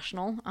Cuban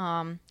national.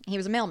 He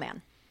was a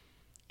mailman,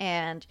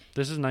 and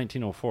This is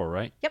 1904,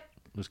 right? yep,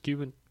 Was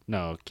Cuban?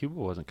 No, Cuba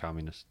wasn't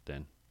communist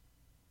then,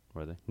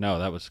 were they? No,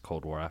 that was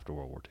Cold War after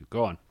World War II.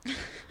 Go on.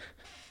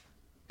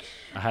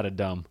 I had a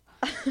dumb.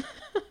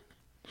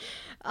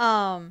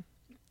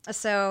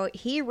 so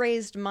he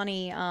raised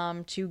money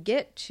to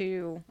get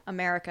to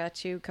America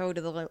to go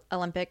to the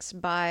Olympics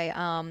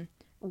by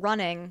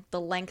running the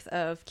length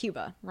of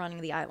Cuba,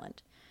 running the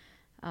island.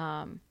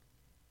 And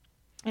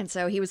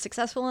so he was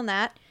successful in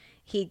that.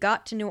 He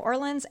got to New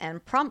Orleans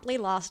and promptly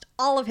lost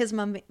all of his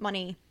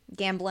money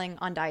gambling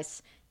on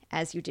dice,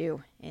 as you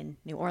do in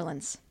New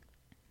Orleans.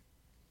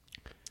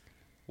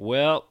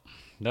 Well,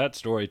 that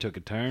story took a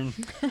turn.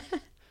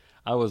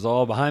 I was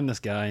all behind this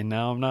guy, and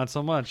now I'm not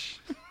so much.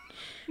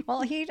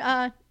 Well, he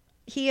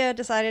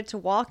decided to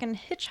walk and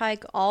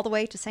hitchhike all the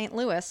way to St.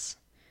 Louis.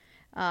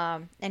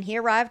 And he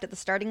arrived at the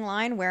starting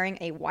line wearing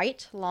a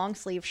white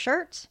long-sleeve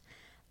shirt,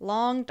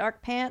 long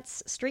dark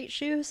pants, street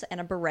shoes, and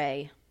a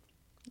beret.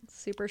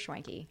 Super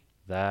schwanky.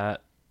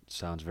 That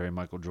sounds very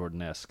Michael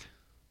Jordan-esque.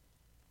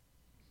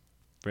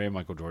 Very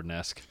Michael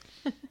Jordan-esque.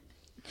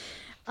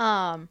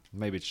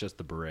 Maybe it's just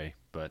the beret,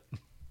 but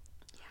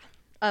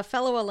A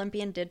fellow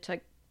Olympian did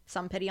take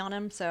some pity on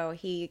him, so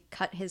he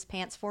cut his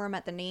pants for him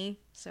at the knee,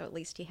 so at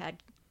least he had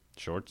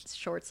shorts.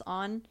 shorts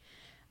on.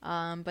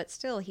 But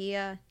still,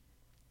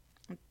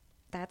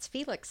 that's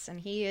Felix, and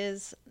he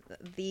is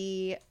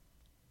the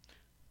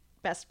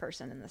best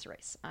person in this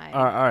race.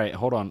 All right,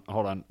 hold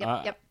on.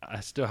 Yep.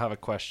 I still have a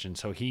question.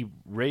 So he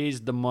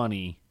raised the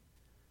money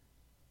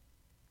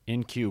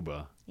in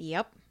Cuba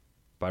Yep.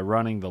 by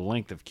running the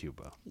length of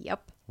Cuba.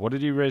 Yep. What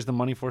did he raise the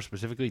money for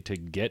specifically to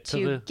get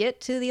To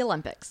get to the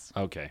Olympics.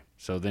 Okay,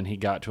 so then he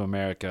got to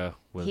America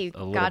with He a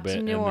little got bit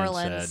to New and then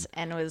Orleans said,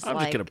 and was I'm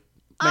like, just gonna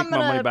I'm make my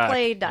money going to back.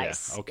 play Yeah,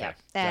 dice. okay, Yep.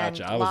 And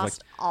gotcha. I was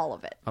lost all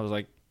of it. I was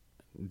like,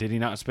 did he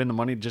not spend the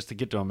money just to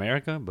get to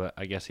America? But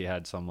I guess he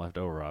had some left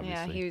over,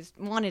 obviously. Yeah, he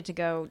wanted to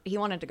go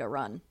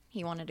run.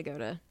 He wanted to go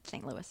to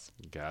St. Louis.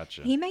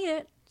 Gotcha. He made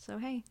it. So,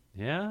 hey.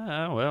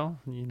 Yeah, well,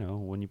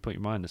 when you put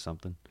your mind to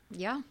something.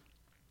 Yeah.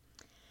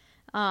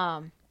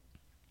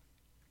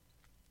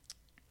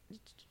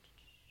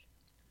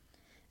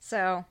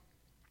 So,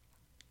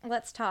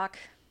 let's talk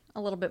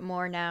a little bit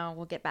more now.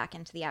 We'll get back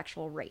into the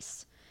actual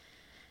race.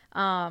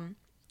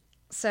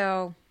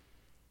 So,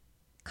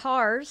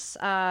 cars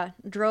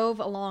drove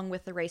along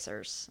with the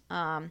racers,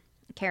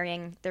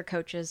 carrying their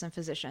coaches and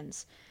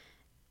physicians.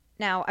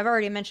 Now, I've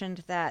already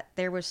mentioned that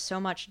there was so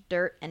much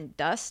dirt and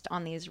dust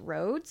on these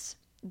roads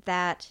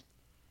that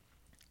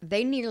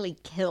they nearly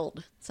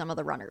killed some of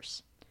the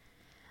runners.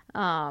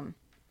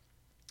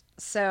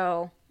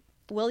 So,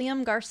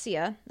 William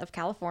Garcia of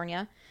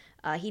California,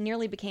 he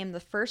nearly became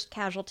the first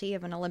casualty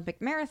of an Olympic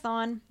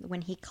marathon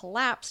when he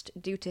collapsed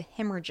due to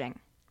hemorrhaging.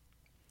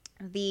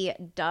 The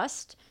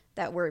dust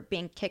that were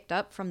being kicked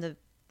up from the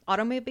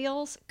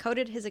automobiles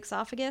coated his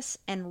esophagus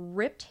and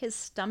ripped his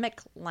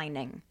stomach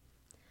lining.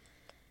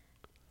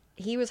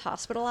 He was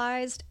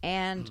hospitalized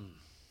and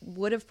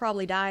would have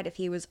probably died if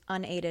he was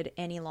unaided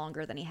any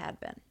longer than he had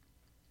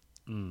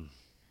been.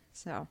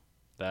 So.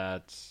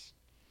 That's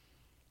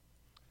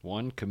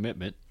one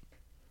commitment.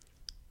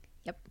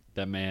 Yep.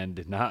 That man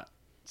did not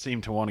seem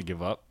to want to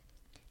give up.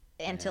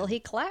 Until he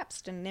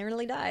collapsed and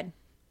nearly died.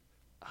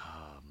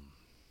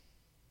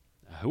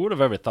 Who would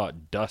have ever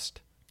thought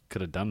dust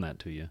could have done that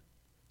to you?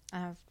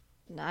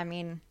 I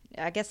mean,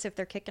 I guess if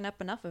they're kicking up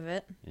enough of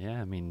it.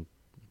 Yeah, I mean,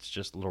 it's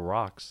just little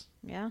rocks.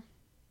 Yeah.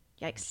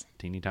 Yikes.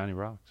 Teeny tiny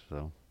rocks,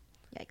 so.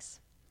 Yikes.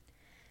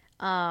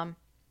 John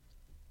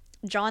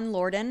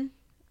Lorden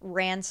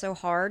ran so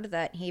hard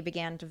that he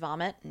began to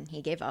vomit and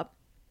he gave up.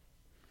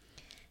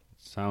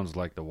 Sounds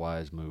like the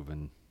wise move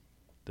in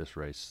this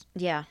race.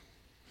 Yeah.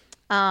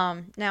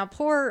 Now,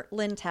 poor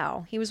Lin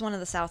Tao. He was one of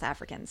the South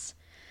Africans.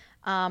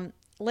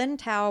 Lin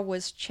Tao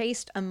was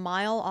chased a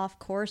mile off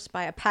course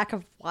by a pack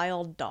of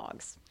wild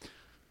dogs.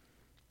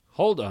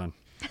 Hold on.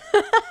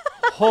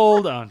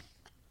 Hold on.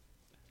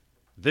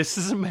 This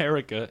is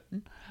America.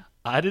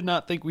 I did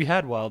not think we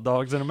had wild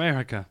dogs in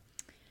America.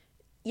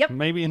 Yep.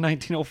 Maybe in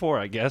 1904,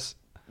 I guess.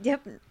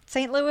 Yep.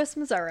 St. Louis,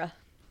 Missouri.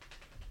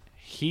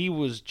 He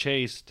was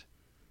chased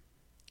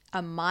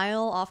A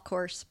mile off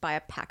course by a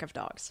pack of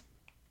dogs.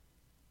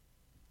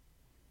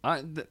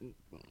 I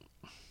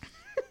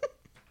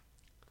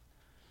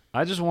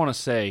just want to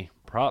say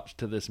props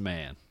to this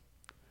man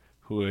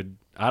who had,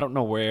 I don't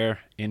know where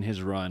in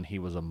his run he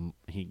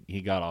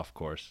got off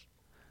course.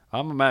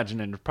 I'm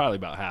imagining it's probably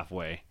about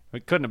halfway.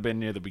 It couldn't have been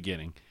near the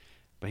beginning.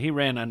 But he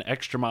ran an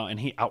extra mile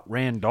and he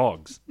outran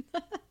dogs.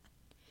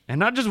 And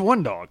not just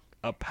one dog,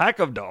 a pack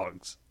of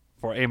dogs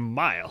for a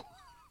mile.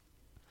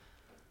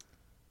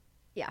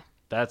 Yeah.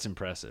 That's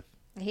impressive.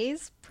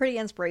 He's pretty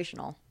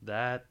inspirational.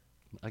 That,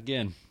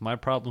 again, my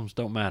problems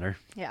don't matter.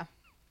 Yeah.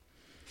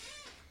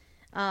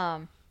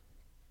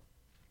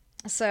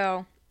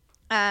 So,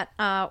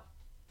 at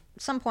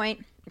some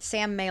point,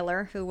 Sam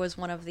Mailer, who was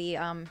one of the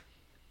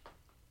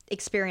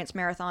experienced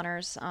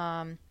marathoners,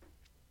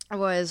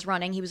 was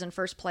running. He was in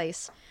first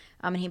place,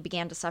 and he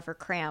began to suffer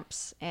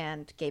cramps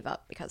and gave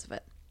up because of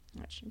it.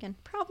 Which, again,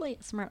 probably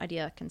a smart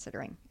idea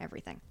considering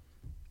everything.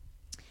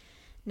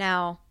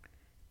 Now,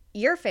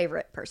 your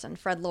favorite person,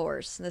 Fred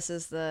Lors. This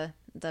is the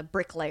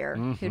bricklayer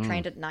who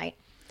trained at night.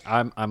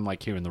 I'm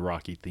like hearing the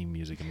Rocky theme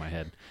music in my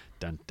head.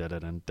 Dun dun dun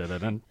dun dun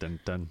dun dun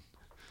dun.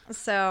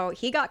 So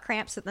he got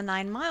cramps at the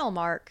 9-mile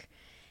mark,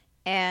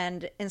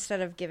 and instead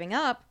of giving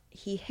up,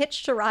 he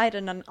hitched a ride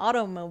in an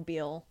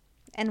automobile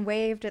and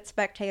waved at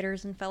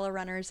spectators and fellow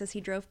runners as he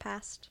drove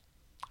past.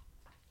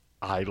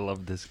 I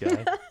love this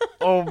guy.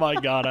 Oh my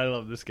God, I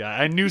love this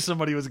guy. I knew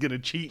somebody was going to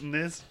cheat in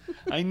this.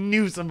 I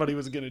knew somebody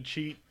was going to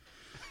cheat.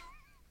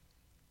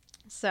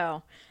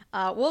 So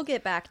we'll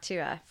get back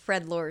to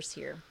Fred Lors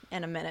here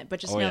in a minute, but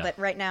just know that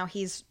right now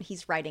he's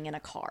riding in a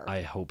car.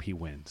 I hope he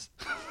wins.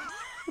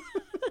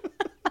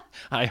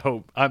 I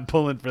hope. I'm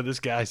pulling for this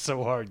guy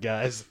so hard,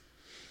 guys.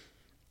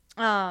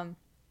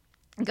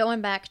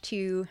 Going back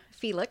to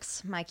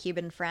Felix, my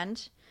Cuban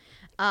friend,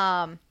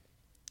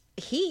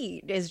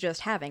 he is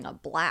just having a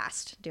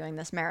blast doing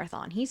this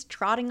marathon. He's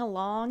trotting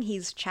along.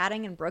 He's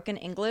chatting in broken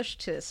English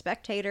to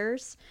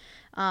spectators.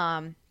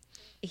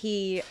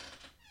 He,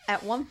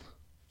 at one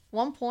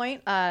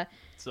point,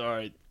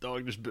 Sorry,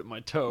 dog just bit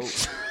my toe.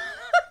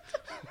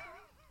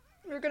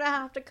 we're gonna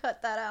have to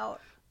cut that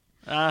out.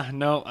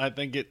 No, I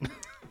think it.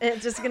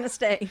 It's just gonna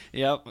stay.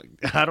 Yep.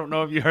 I don't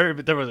know if you heard,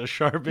 but there was a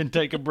sharp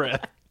intake of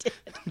breath.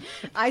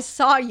 I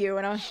saw you,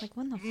 and I was like,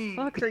 "What the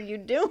fuck are you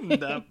doing?"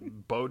 That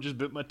Bo just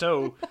bit my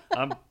toe.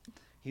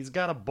 He's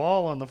got a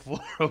ball on the floor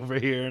over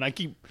here, and I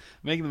keep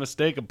making the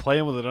mistake of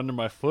playing with it under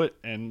my foot,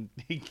 and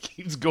he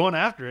keeps going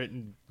after it,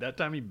 and that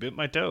time he bit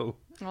my toe.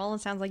 Well, it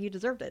sounds like you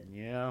deserved it.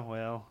 Yeah,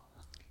 well.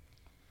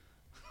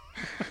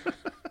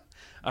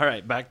 All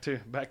right, back to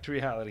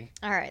reality.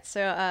 All right,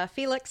 so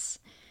Felix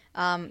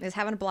is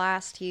having a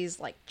blast. He's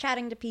like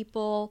chatting to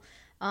people.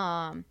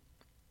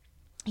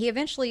 He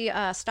eventually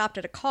stopped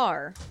at a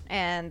car,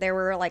 and there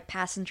were like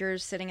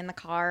passengers sitting in the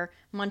car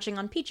munching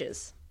on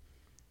peaches.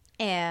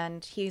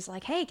 And he's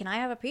like, "Hey, can I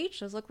have a peach?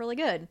 Those look really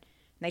good." And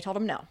they told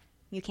him, "No,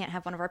 you can't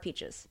have one of our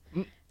peaches."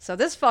 So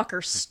this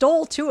fucker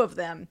stole 2 of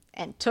them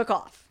and took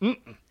off.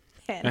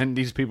 And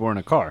these people were in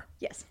a car.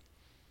 Yes.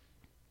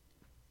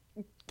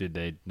 Did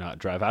they not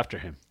drive after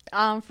him?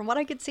 From what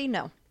I could see,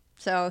 no.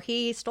 So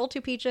he stole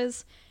 2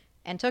 peaches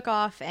and took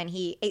off, and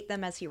he ate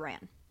them as he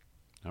ran.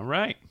 All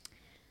right.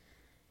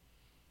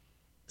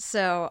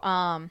 So,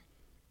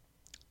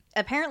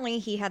 apparently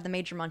he had the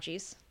major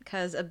munchies,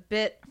 because a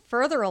bit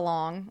further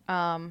along,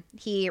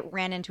 he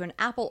ran into an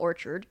apple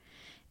orchard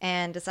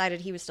and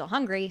decided he was still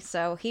hungry,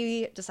 so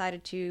he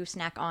decided to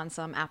snack on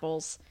some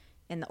apples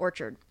in the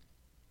orchard.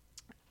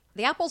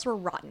 The apples were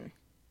rotten.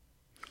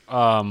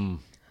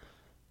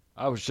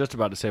 I was just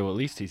about to say, well, at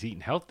least he's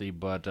eating healthy,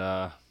 but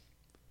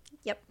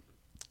Yep.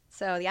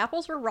 So the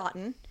apples were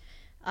rotten,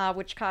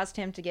 which caused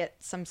him to get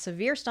some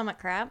severe stomach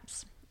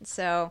cramps.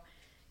 So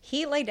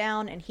he lay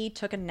down and he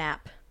took a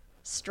nap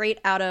straight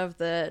out of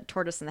the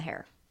Tortoise and the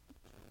Hare.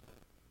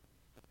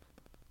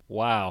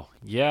 wow.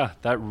 Yeah,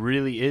 that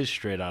really is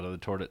straight out of the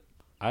tortoise.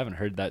 I haven't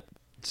heard that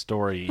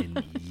story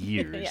in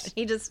years. Yeah,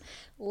 he just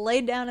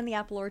laid down in the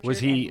apple orchard Was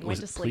he? and went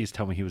to sleep. Please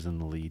tell me he was in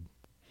the lead,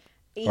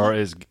 He- or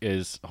is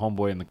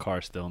homeboy in the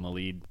car still in the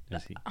lead?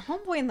 Is he?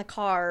 Homeboy in the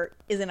car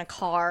is in a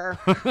car.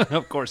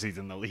 Of course, he's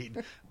in the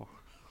lead,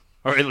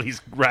 or at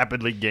least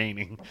rapidly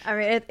gaining. I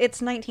mean,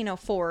 it's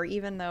 1904,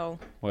 even though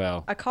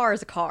Well, a car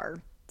is a car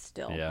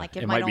still. yeah, Like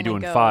it might might be only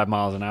doing go 5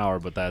 miles an hour,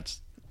 but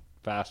that's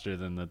faster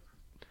than the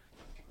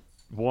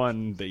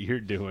one that you're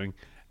doing.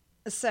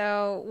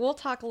 So we'll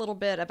talk a little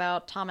bit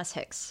about Thomas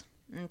Hicks.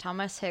 And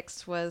Thomas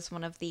Hicks was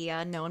one of the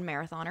known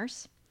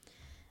marathoners.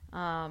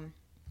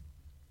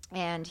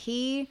 And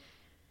he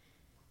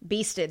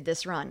beasted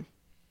this run.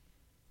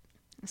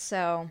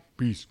 So,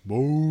 Beast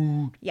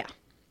mode. yeah.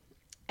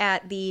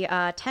 At the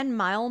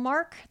 10-mile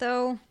mark,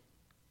 though,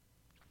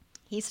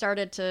 he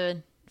started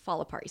to fall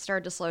apart. He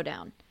started to slow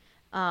down.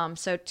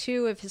 So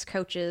 2 of his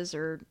coaches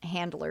or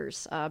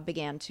handlers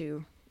began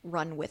to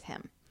run with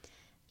him.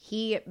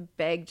 He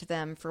begged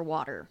them for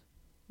water,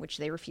 which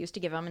they refused to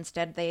give him.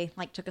 Instead, they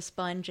took a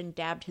sponge and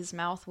dabbed his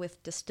mouth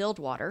with distilled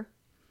water.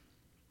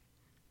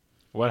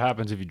 What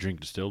happens if you drink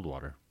distilled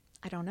water?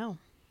 I don't know.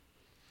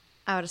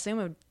 I would assume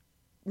it would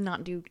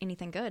not do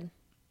anything good.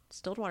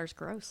 Distilled water's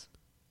gross.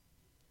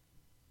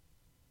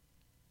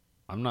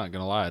 I'm not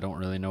gonna lie. I don't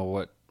really know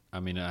what.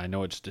 I mean, I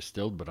know it's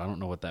distilled, but I don't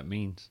know what that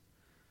means.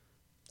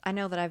 I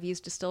know that I've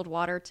used distilled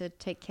water to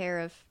take care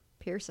of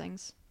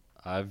piercings.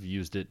 I've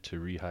used it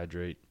to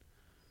rehydrate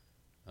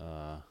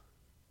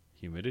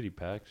humidity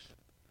packs.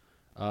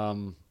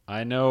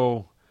 I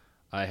know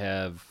I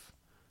have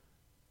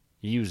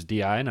used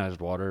deionized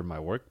water in my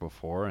work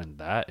before, and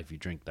that, if you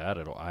drink that,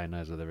 it'll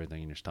ionize with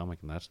everything in your stomach,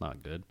 and that's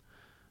not good.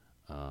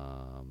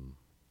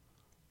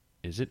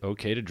 Is it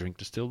okay to drink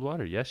distilled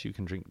water? Yes, you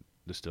can drink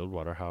distilled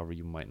water. However,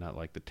 you might not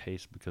like the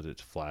taste because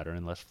it's flatter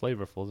and less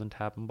flavorful than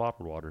tap and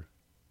bottled water.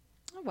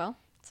 Oh, well.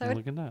 So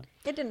Look at that.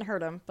 it didn't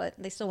hurt him, but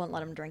they still wouldn't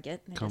let him drink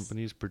it.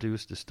 Companies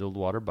produce distilled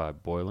water by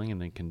boiling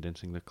and then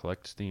condensing the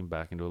collected steam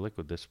back into a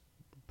liquid. This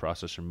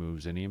process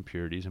removes any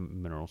impurities and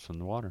minerals from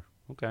the water.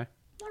 Okay.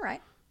 All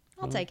right.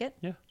 I'll take it.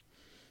 Yeah.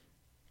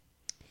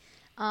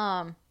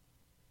 But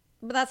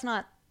that's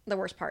not the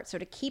worst part. So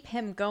to keep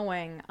him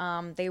going,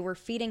 they were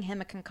feeding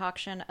him a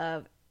concoction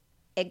of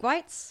egg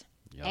whites.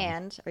 Yum.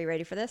 And, are you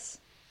ready for this?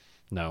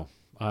 No,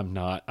 I'm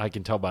not. I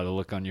can tell by the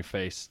look on your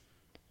face.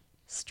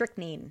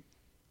 Strychnine.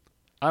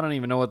 I don't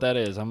even know what that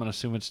is. I'm going to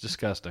assume it's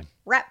disgusting.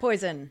 Rat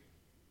poison.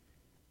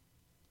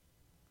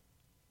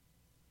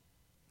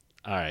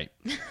 All right.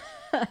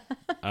 All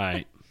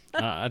right.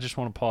 I just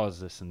want to pause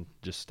this and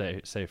just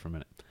say for a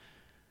minute.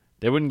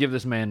 They wouldn't give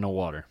this man no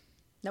water.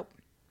 Nope.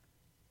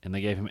 And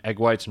they gave him egg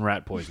whites and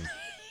rat poison.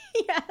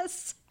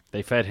 Yes.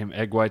 They fed him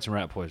egg whites and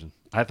rat poison.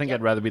 I think Yep.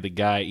 I'd rather be the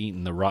guy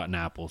eating the rotten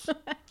apples.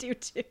 I do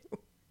too.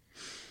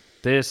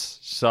 This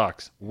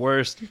sucks.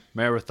 Worst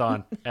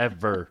marathon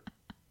ever.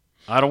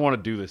 I don't want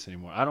to do this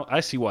anymore.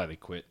 I see why they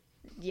quit.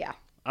 Yeah.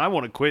 I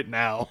want to quit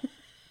now.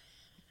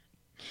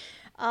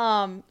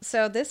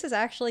 So this is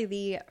actually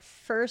the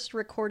first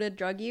recorded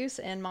drug use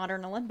in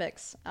modern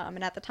Olympics.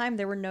 And at the time,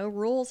 there were no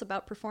rules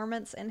about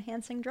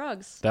performance-enhancing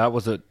drugs. That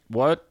was a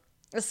what?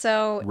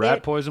 So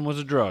Rat poison was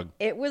a drug.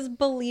 it was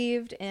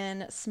believed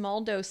in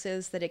small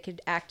doses that it could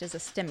act as a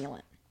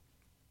stimulant.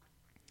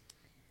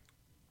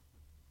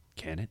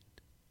 Can it?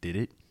 Did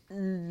it?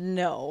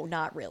 No,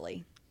 not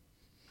really.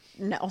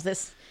 No,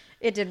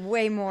 it did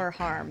way more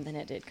harm than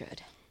it did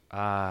good.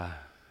 I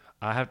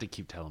have to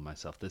keep telling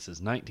myself this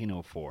is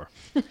 1904.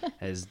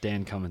 As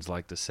Dan Cummins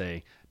liked to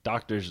say,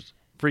 doctors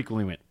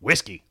frequently went,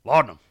 whiskey,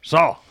 laudanum,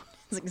 saw.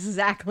 That's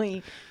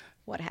exactly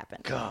what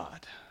happened.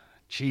 God,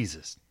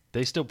 Jesus.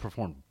 They still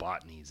performed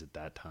botanies at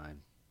that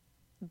time.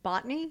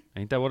 Botany?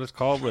 Ain't that what it's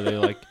called? Where they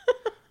like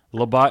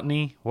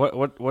lobotomy?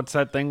 What's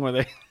that thing where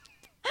they?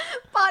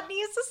 Botany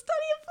is the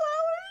study of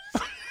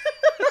flowers.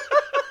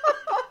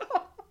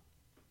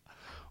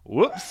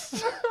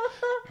 Whoops.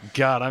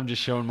 God, I'm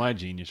just showing my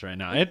genius right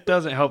now. It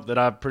doesn't help that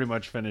I've pretty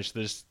much finished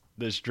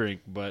this drink,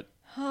 but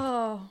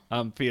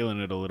I'm feeling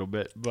it a little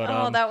bit.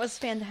 But that was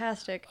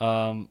fantastic.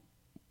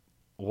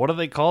 what do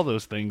they call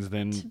those things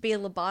then? To be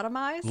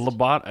lobotomized?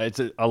 It's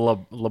a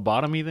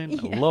lobotomy then?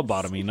 Yes. A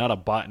lobotomy, not a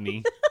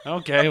botany.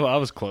 Okay, well, I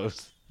was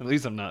close. At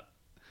least I'm not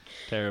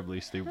terribly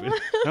stupid.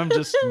 I'm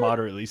just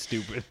moderately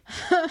stupid.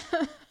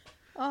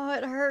 Oh,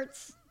 it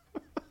hurts.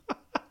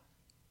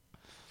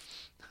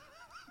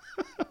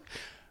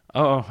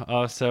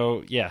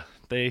 So yeah,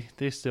 they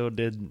still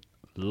did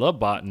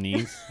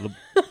lobotomies.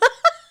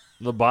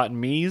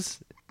 Lobotomies.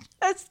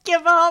 Let's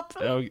give up.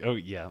 Oh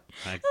yeah.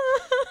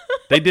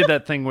 They did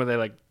that thing where they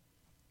like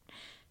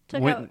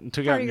took part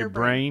out of your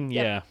brain.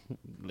 Yep.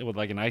 Yeah, with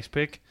like an ice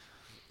pick.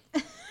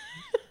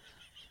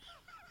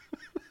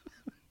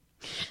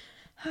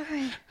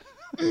 Okay.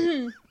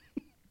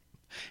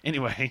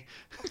 Anyway,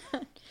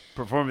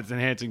 performance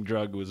enhancing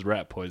drug was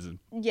rat poison.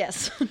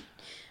 Yes.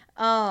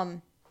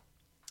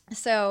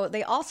 So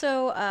they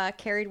also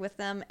carried with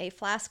them a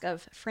flask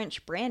of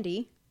French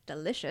brandy,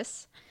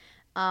 delicious,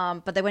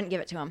 but they wouldn't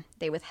give it to him.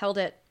 They withheld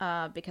it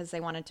because they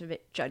wanted to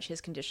judge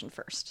his condition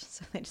first.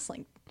 So they just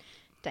like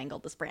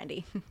dangled this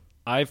brandy.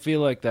 I feel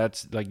like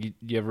that's like you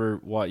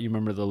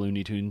remember the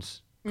Looney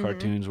Tunes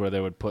cartoons where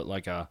they would put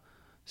like a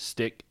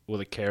stick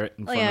with a carrot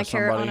in front of a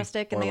carrot somebody on a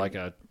stick, or and like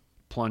a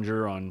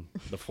plunger on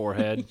the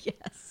forehead.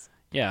 Yes.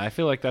 Yeah, I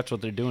feel like that's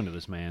what they're doing to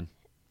this man.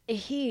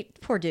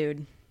 Poor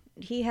dude.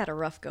 He had a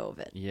rough go of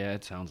it. Yeah,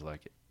 it sounds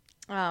like it.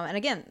 And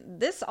again,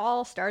 this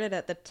all started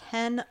at the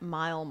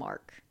 10-mile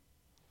mark.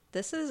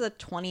 This is a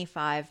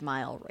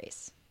 25-mile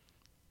race.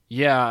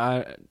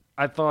 Yeah,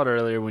 I thought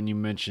earlier when you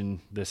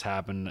mentioned this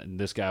happened, and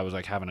this guy was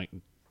like having a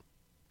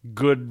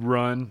good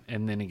run,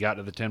 and then he got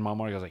to the 10-mile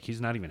mark. I was like,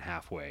 he's not even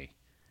halfway.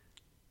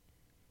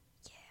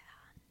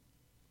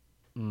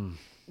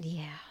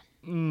 Yeah.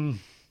 Mm.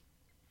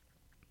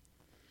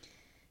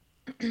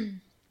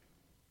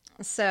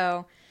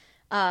 So,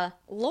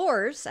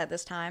 Lors at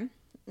this time,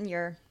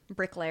 your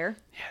bricklayer,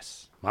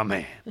 Yes, my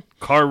man.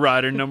 Car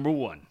rider number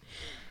one.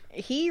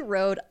 he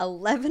rode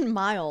 11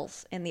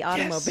 miles in the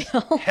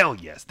automobile. Yes. Hell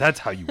yes. That's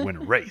how you win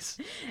a race.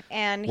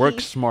 And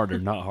Work smarter,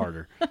 not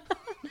harder.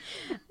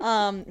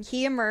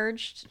 he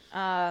emerged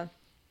a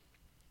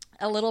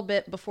little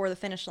bit before the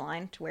finish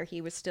line to where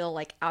he was still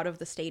like out of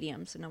the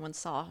stadium, so no one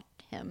saw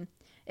him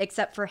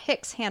except for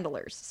Hicks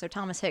handlers. So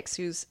Thomas Hicks,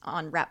 who's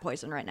on rat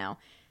poison right now,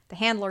 the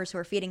handlers who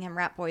are feeding him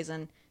rat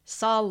poison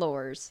saw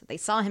Lors. They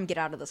saw him get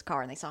out of this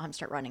car and they saw him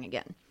start running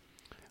again.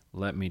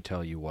 Let me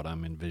tell you what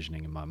I'm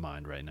envisioning in my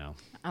mind right now.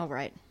 All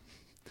right.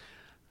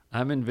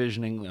 I'm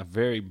envisioning a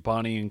very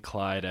Bonnie and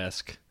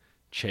Clyde-esque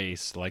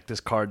chase. Like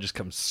this car just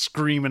comes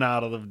screaming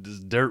out of this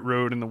dirt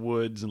road in the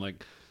woods and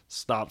like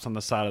stops on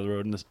the side of the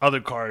road, and this other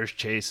car is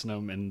chasing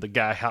him, and the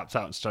guy hops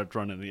out and starts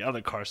running. The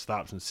other car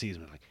stops and sees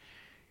him like,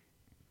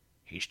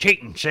 he's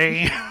cheating,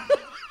 see?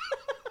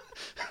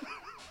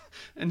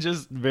 And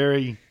just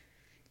very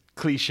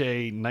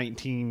cliche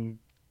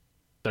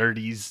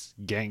 1930s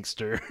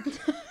gangster.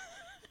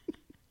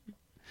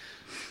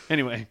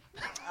 Anyway.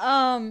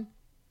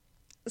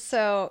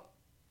 So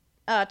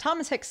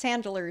Thomas Hicks'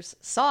 handlers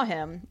saw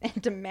him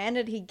and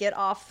demanded he get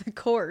off the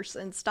course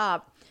and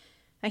stop.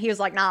 And he was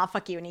like, nah,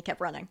 fuck you. And he kept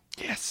running.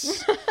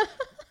 Yes.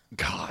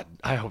 God,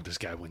 I hope this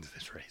guy wins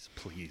this race,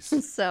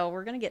 please. So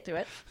we're going to get to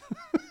it.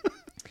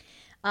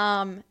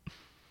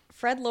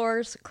 Fred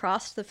Lors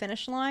crossed the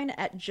finish line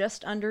at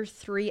just under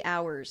 3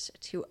 hours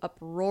to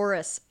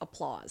uproarious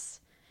applause.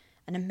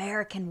 An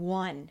American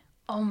won.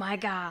 Oh my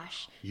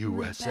gosh.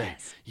 USA,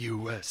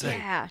 USA,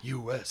 Yeah.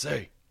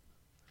 USA.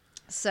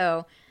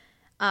 So,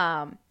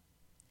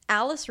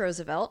 Alice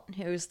Roosevelt,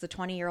 who's the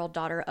 20-year-old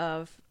daughter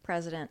of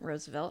President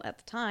Roosevelt at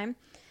the time,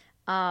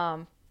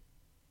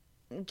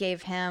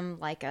 gave him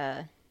like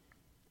a,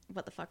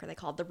 what the fuck are they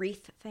called? The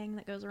wreath thing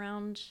that goes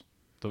around.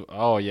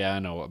 Oh, yeah, I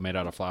know. Made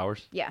out of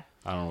flowers? Yeah.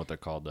 I don't know what they're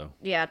called, though.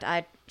 Yeah,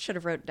 I should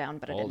have wrote it down,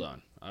 but I didn't. Hold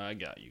on. I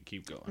got you.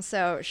 Keep going.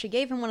 So she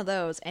gave him one of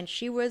those, and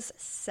she was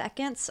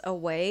seconds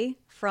away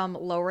from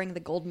lowering the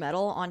gold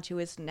medal onto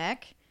his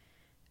neck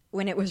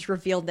when it was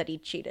revealed that he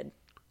cheated.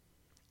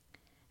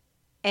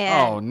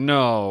 And Oh,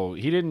 no.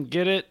 He didn't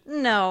get it?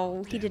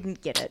 no, he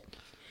didn't get it.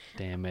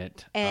 Damn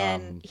it.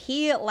 And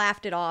he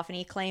laughed it off, and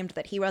he claimed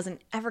that he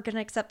wasn't ever going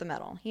to accept the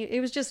medal.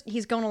 It was just,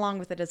 he's going along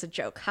with it as a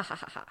joke. Ha ha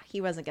ha ha.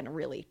 He wasn't going to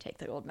really take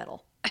the gold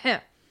medal.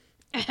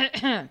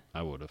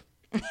 I would have.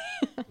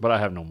 But I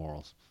have no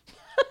morals.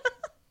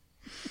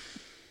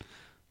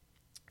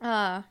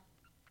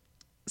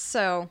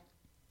 So,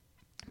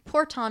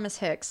 poor Thomas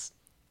Hicks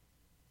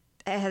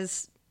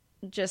has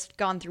just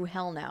gone through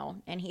hell now,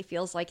 and he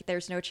feels like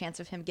there's no chance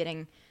of him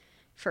getting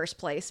first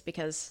place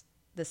because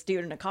this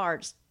dude in a car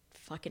just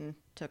fucking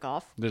took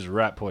off. This is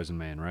Rat Poison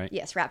Man, right?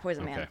 Yes, Rat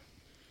Poison Man. Okay.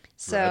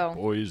 So, Rat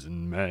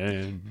Poison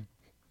Man.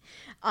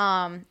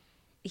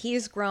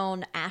 he's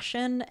grown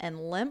ashen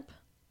and limp.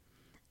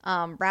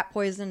 Rat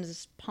poison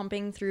is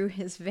pumping through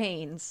his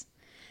veins.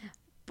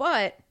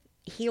 But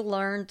he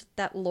learned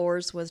that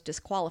Lors was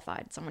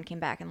disqualified. Someone came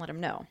back and let him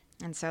know.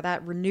 And so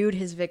that renewed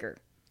his vigor.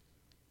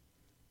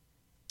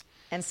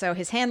 And so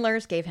his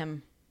handlers gave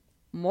him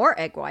more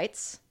egg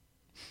whites,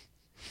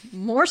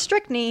 more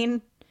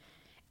strychnine,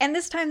 and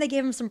this time they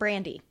gave him some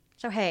brandy.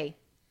 So hey,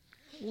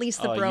 at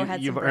least the bro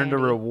had you've some earned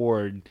brandy. a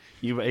reward.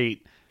 You've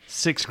ate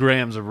 6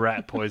 grams of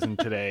rat poison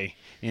today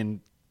in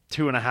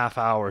 2.5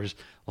 hours.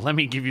 Let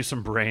me give you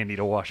some brandy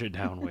to wash it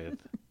down with.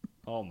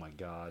 Oh my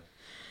God.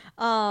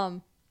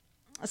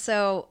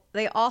 So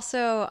they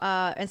also,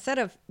 instead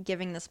of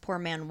giving this poor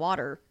man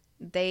water,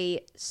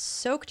 they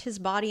soaked his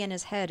body and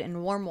his head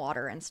in warm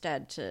water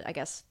instead to, I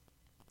guess,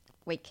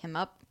 wake him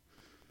up.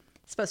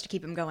 It's supposed to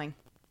keep him going.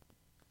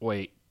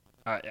 Wait.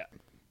 I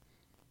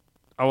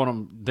want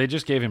him. They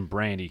just gave him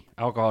brandy.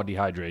 Alcohol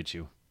dehydrates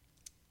you.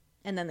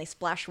 And then they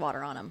splashed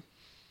water on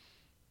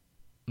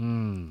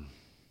him.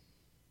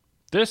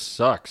 This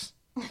sucks.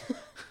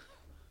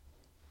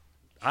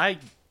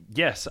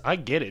 Yes, I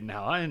get it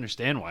now. I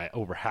understand why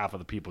over half of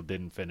the people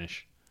didn't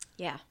finish.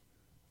 Yeah.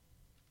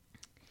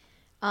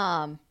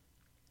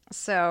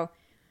 So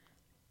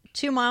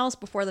 2 miles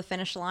before the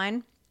finish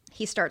line,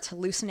 he starts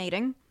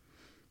hallucinating.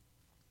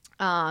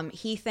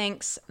 He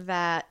thinks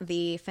that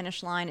the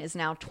finish line is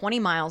now 20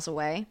 miles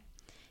away.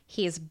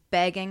 He is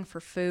begging for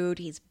food.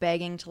 He's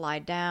begging to lie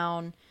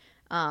down.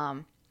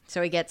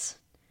 So he gets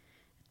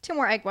 2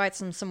 more egg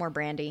whites and some more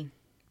brandy,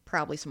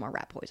 probably some more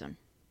rat poison.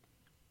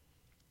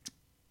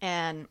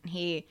 And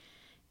he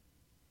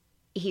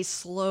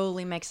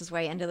slowly makes his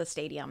way into the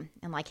stadium,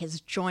 and like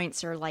his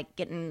joints are like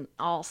getting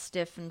all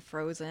stiff and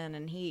frozen,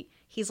 and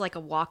he's like a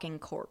walking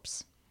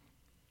corpse.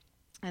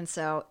 And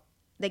so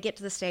they get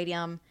to the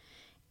stadium,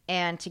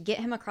 and to get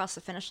him across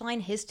the finish line,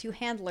 his 2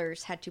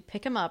 handlers had to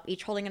pick him up,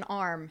 each holding an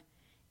arm,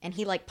 and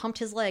he like pumped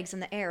his legs in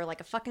the air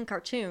like a fucking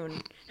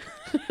cartoon.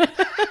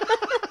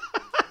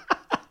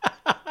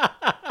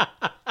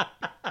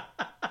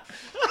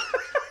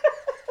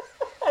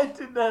 I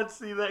did not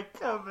see that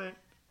coming.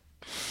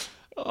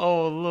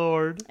 Oh,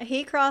 Lord.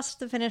 He crossed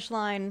the finish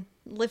line,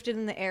 lifted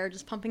in the air,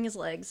 just pumping his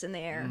legs in the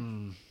air.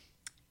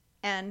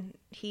 And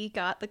he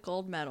got the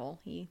gold medal.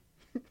 He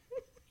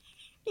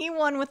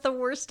won with the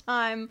worst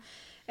time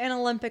in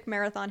Olympic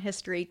marathon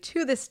history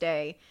to this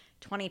day,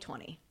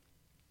 2020.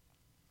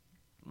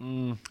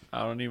 I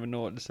don't even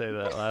know what to say to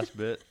that last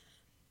bit.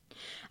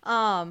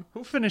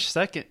 Who finished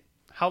second?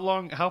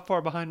 How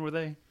far behind were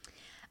they?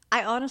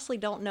 I honestly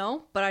don't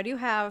know, but I do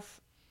have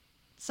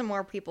some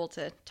more people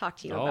to talk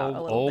to you about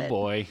a little bit.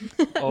 Boy.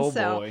 Oh,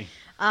 So, boy.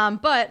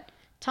 But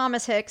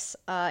Thomas Hicks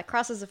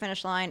crosses the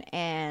finish line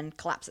and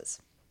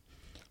collapses.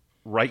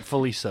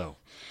 Rightfully so.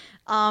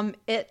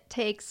 It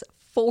takes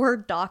 4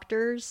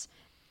 doctors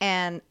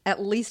and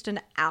at least an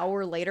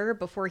hour later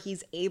before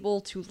he's able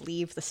to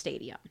leave the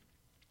stadium.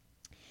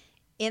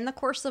 In the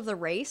course of the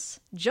race,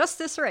 just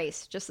this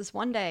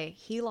one day,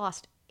 he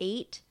lost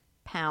 8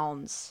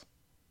 pounds.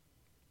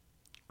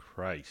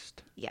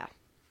 Christ. Yeah.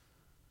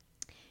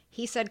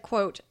 He said,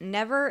 quote,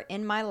 "Never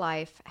in my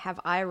life have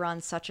I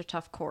run such a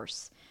tough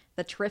course.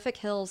 The terrific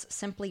hills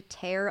simply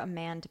tear a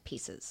man to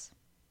pieces."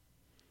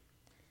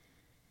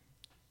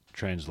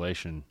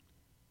 Translation,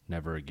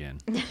 never again.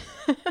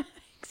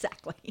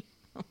 Exactly.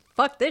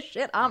 Fuck this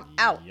shit, I'm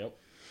out. Yep.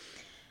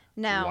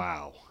 Now,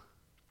 Wow.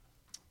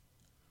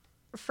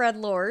 Fred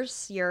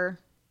Lors, your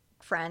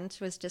friend,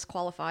 was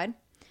disqualified.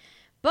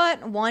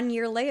 But 1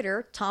 year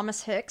later,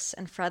 Thomas Hicks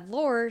and Fred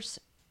Lors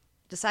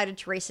decided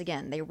to race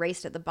again. They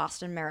raced at the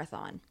Boston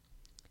Marathon.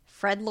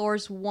 Fred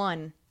Lors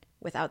won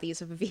without the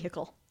use of a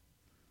vehicle.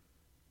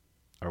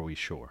 Are we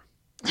sure?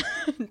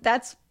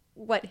 That's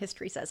what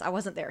history says. I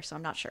wasn't there, so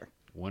I'm not sure.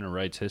 Winner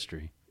writes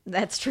history.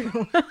 That's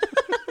true.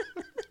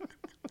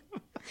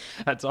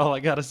 That's all I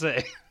got to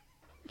say.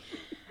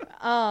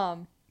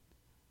 Now,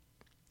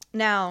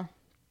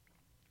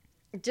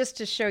 just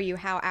to show you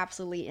how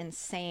absolutely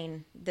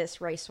insane this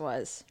race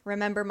was,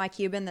 remember my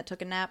Cuban that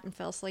took a nap and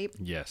fell asleep?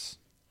 Yes.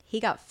 He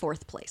got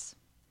 4th place.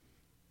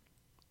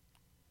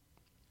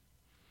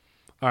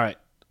 All right.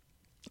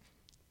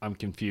 I'm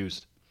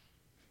confused.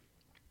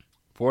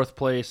 4th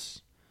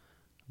place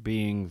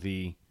being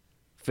the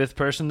 5th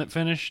person that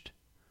finished,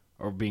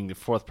 or being the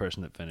 4th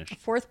person that finished?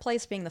 4th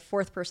place being the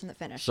 4th person that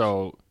finished.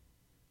 So,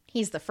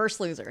 He's the first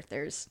loser.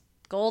 There's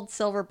gold,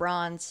 silver,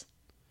 bronze,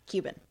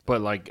 Cuban.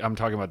 but like I'm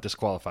talking about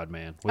disqualified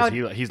man. Was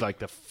he's like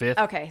the 5th?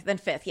 Okay, then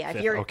 5th. Yeah, if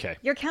Fifth, you're okay.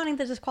 you're counting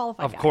the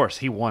disqualified Of guy. course,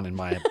 he won in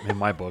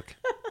my book.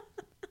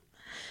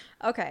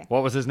 Okay.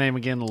 What was his name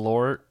again?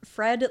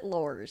 Fred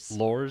Lors.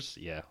 Lors?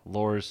 Yeah,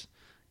 Lors.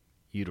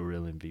 You the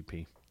real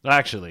MVP.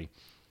 Actually,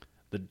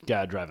 the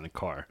guy driving the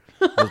car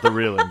was the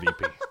real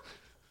MVP.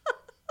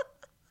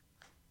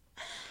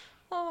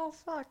 Oh,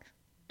 fuck.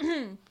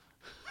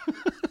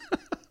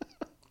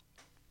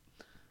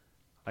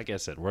 Like I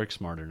said, work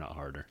smarter, not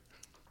harder.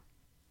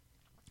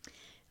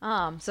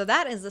 So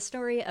that is the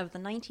story of the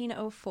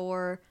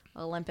 1904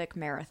 Olympic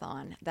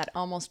Marathon that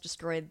almost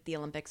destroyed the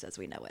Olympics as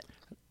we know it.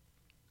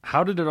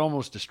 How did it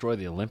almost destroy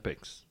the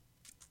Olympics?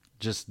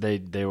 Just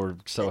they were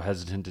so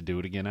hesitant to do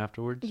it again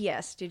afterwards?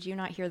 Yes. Did you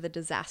not hear the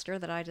disaster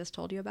that I just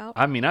told you about?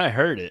 I mean, I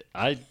heard it.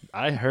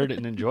 I heard it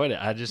and enjoyed it.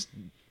 I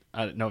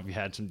don't know if you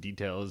had some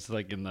details,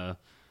 like in the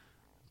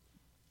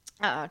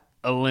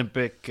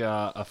Olympic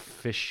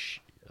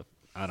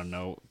I don't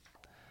know.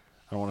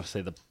 I don't want to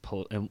say the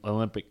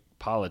Olympic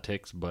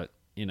politics, but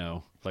you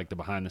know, like the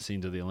behind the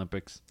scenes of the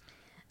Olympics.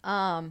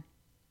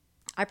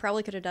 I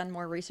probably could have done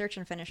more research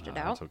and finished it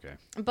out. That's okay.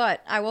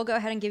 But I will go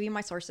ahead and give you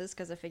my sources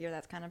because I figure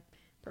that's kind of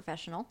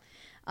professional.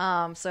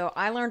 So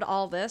I learned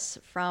all this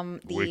from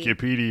the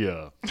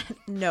Wikipedia.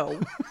 No,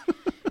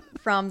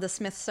 from the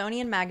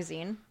Smithsonian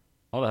Magazine,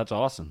 Oh, that's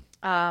awesome.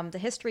 the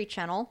History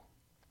Channel,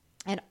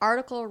 an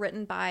article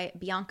written by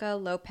Bianca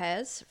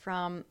Lopez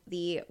from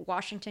the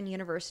Washington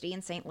University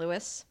in St.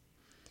 Louis,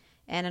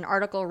 and an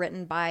article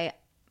written by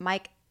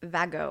Mike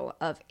Vago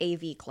of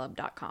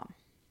avclub.com.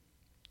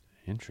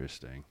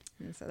 Interesting.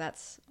 And so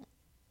that's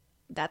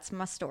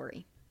my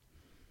story.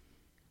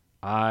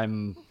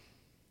 I'm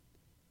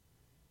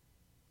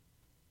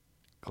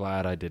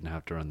glad I didn't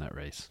have to run that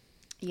race.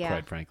 Yeah.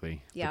 Quite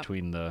frankly. Yeah.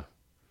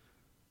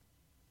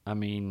 I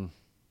mean,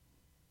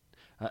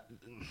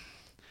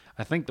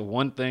 I think the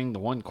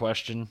one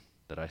question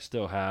that I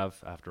still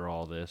have after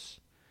all this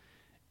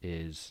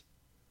is,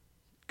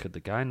 could the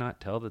guy not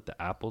tell that the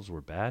apples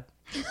were bad?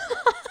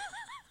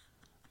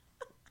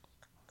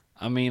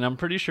 I mean, I'm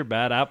pretty sure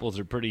bad apples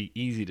are pretty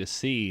easy to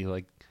see.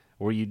 Like,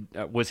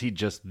 was he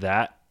just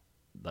that,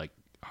 like,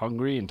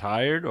 hungry and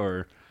tired,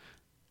 or?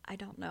 I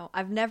don't know.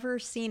 I've never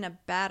seen a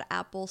bad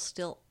apple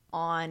still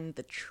on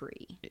the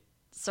tree.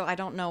 So I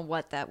don't know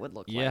what that would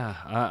look like. Yeah,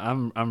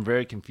 I'm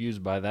very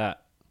confused by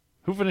that.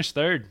 Who finished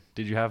third?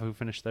 Did you have who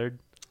finished third?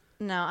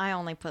 No, I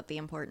only put the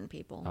important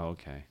people. Oh,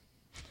 okay.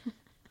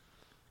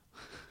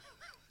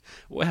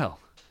 Well,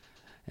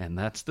 and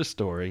that's the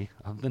story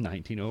of the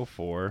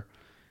 1904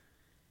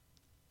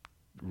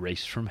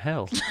 race from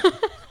hell.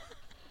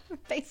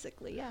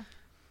 Basically, yeah.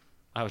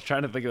 I was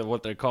trying to think of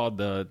what they're called,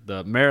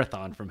 the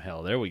marathon from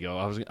hell. There we go.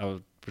 I was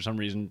for some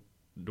reason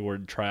the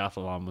word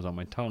triathlon was on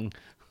my tongue.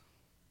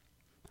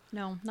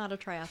 No, not a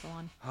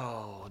triathlon.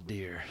 Oh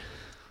dear.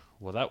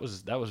 Well, that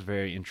was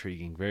very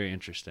intriguing, very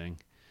interesting.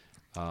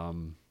 I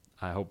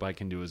hope I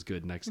can do as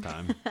good next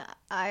time.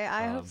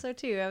 I hope so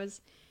too. I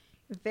was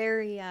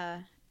very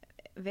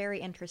very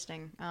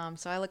interesting.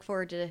 So I look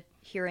forward to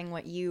hearing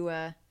what you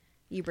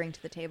bring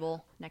to the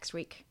table next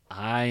week.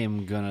 I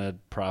am gonna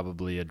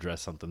probably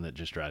address something that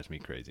just drives me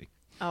crazy.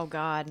 Oh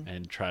God.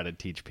 And try to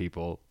teach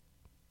people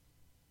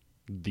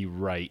the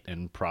right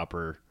and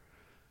proper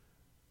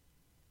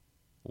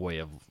way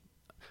of,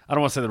 I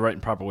don't want to say the right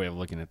and proper way of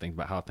looking at things,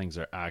 but how things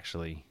are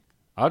actually.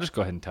 I'll just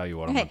go ahead and tell you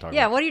what I'm going to talk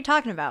yeah, about. what are you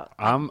talking about?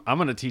 I'm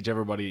going to teach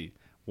everybody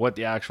what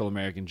the actual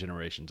American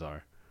generations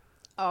are.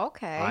 Oh,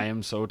 okay. I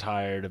am so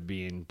tired of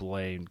being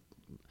blamed.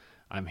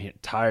 I'm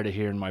tired of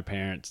hearing my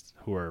parents,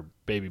 who are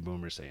baby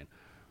boomers, saying,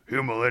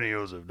 "You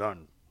millennials have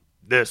done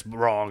this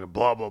wrong," and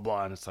blah, blah,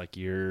 blah. And it's like,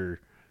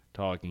 you're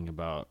talking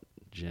about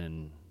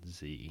Gen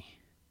Z,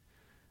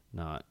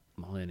 not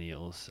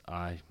millennials,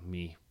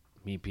 me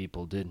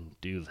people didn't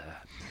do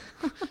that.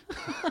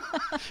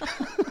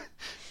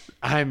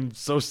 I'm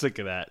so sick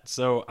of that.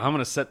 So I'm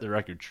going to set the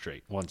record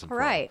straight once and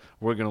for all. Right.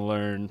 We're going to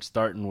learn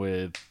starting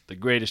with the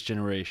greatest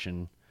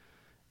generation,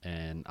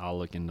 and I'll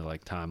look into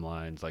like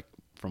timelines, like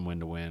from when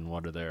to when,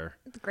 what are their...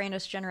 The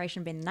greatest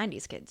generation being the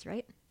 90s kids,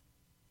 right?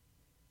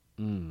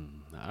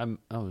 I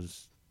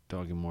was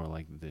talking more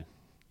like the...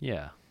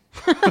 Yeah.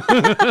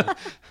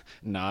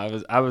 No,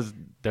 I was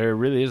there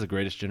really is a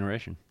greatest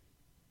generation.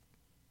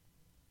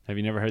 Have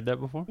you never heard that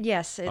before?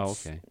 Yes,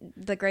 it's okay.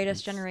 the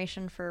greatest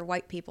generation for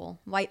white people,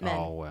 white men,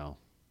 Oh well.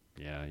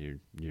 Yeah,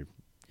 you're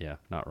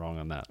not wrong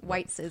on that.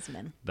 white cis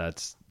men.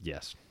 That's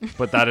yes.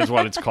 But that is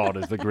what it's called,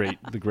 is the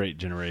great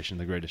generation,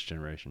 the greatest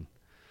generation.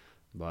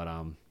 But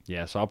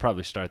yeah, so I'll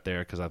probably start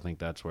there cuz I think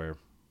that's where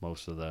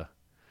most of the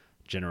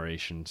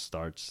generation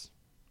starts.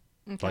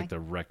 Okay. Like the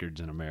records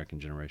in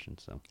American generation,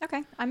 so.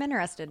 Okay, I'm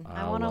interested.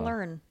 I want to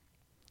learn.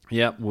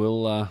 Yeah,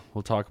 we'll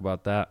talk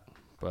about that.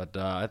 But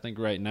I think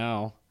right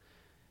now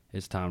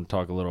it's time to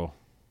talk a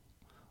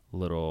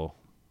little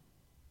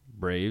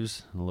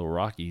Braves and a little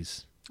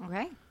Rockies,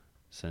 Okay.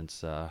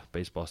 since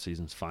baseball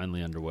season's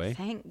finally underway.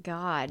 Thank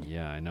God.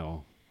 Yeah, I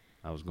know.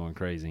 I was going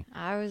crazy.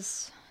 I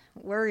was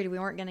worried we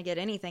weren't going to get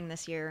anything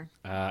this year.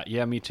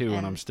 Yeah, me too, and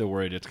And- I'm still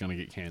worried it's going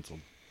to get canceled.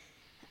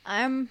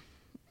 I'm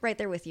right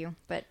there with you.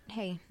 But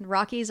hey, the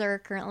Rockies are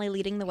currently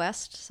leading the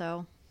West,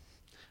 so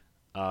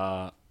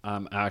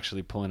I'm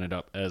actually pulling it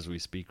up as we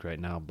speak right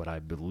now, but I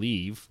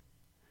believe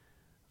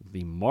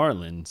the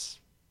Marlins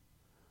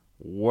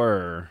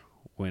were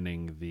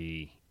winning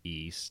the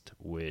East,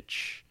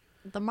 which...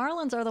 the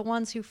Marlins are the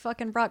ones who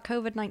fucking brought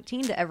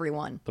COVID-19 to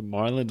everyone. The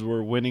Marlins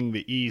were winning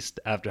the East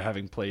after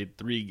having played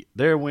three.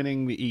 They're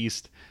winning the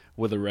East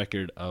with a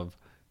record of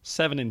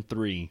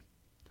 7-3,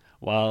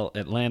 while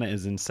Atlanta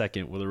is in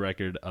second with a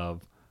record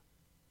of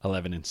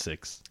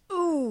 11-6.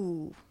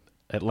 Ooh.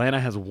 Atlanta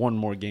has won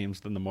more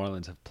games than the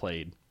Marlins have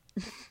played.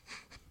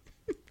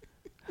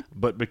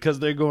 But because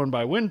they're going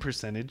by win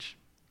percentage,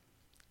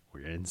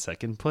 we're in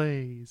second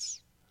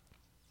place.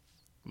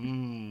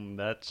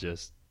 That's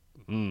just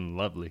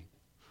lovely.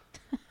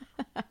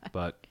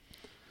 But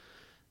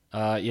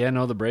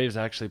the Braves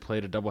actually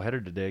played a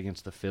doubleheader today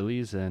against the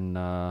Phillies, and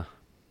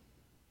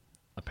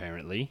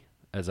apparently,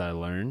 as I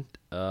learned,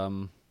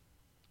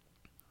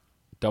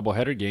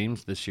 doubleheader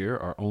games this year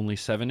are only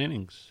 7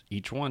 innings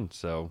each one.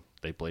 So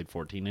they played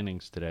 14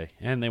 innings today,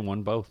 and they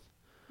won both.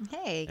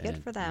 Hey, good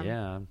And, for them.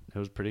 Yeah, it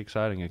was pretty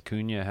exciting.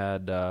 Acuna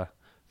had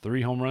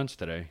 3 home runs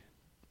today.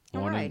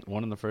 All right.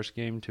 One in the first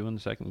game, 2 in the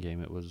second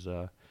game. It was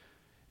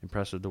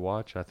impressive to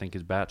watch. I think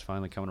his bat's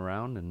finally coming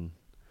around, and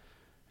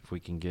if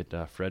we can get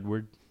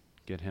Fredward,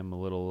 get him a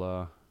little...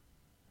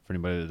 for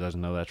anybody that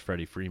doesn't know, that's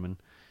Freddie Freeman.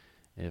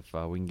 If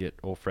we can get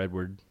old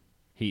Fredward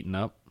heating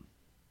up,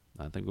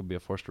 I think we'll be a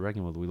force to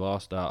reckon with. We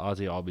lost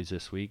Ozzie Albies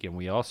this week, and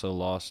we also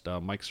lost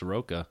Mike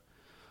Soroka,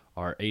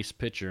 our ace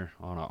pitcher,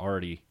 on a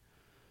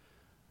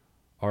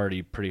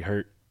already pretty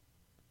hurt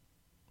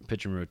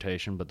pitching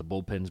rotation, but the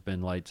bullpen's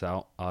been lights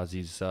out.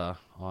 Ozzie's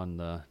on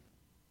the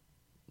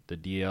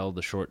DL,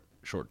 the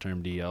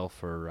short-term DL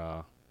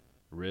for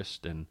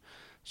wrist, and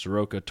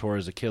Soroka tore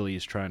his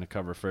Achilles trying to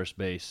cover first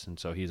base, and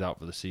so he's out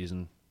for the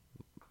season.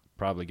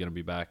 Probably going to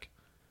be back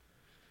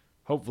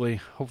hopefully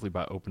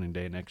by opening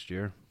day next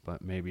year,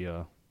 but maybe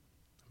a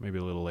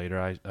little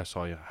later. I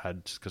saw you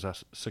had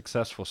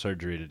successful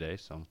surgery today,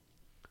 so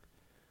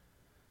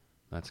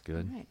that's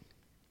good. All right.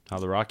 How are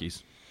the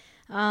Rockies?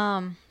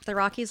 The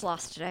Rockies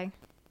lost today,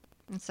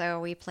 and so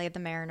we played the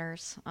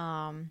Mariners.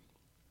 Won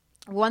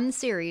the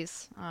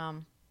series,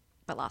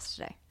 but lost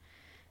today.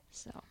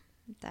 So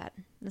that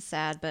is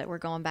sad, but we're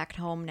going back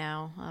home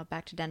now,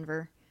 back to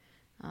Denver,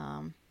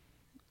 and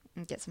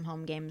get some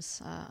home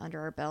games under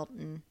our belt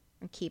and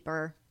keep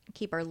our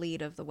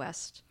lead of the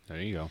West.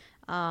 There you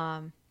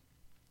go.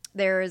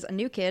 There's a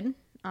new kid.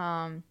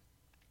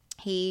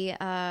 He is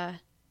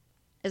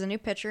a new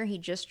pitcher. He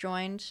just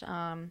joined.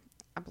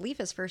 I believe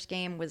his first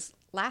game was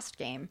last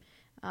game,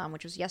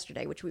 which was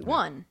yesterday, which we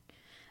won.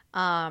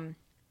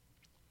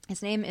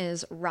 His name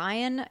is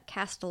Ryan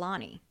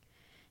Castellani,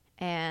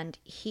 and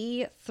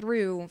he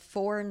threw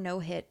 4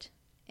 no-hit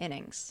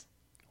innings.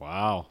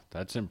 Wow,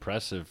 that's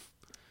impressive.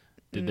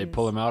 Did they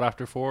pull him out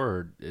after 4,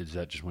 or is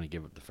that just when he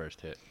gave up the first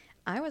hit?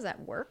 I was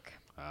at work,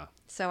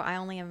 so I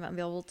only am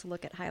available to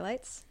look at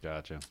highlights.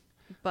 Gotcha.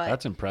 But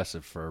That's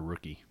impressive for a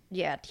rookie.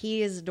 yeah,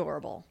 he is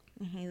adorable.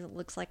 He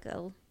looks like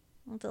a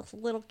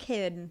little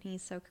kid, and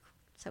he's so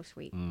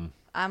sweet.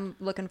 I'm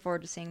looking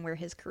forward to seeing where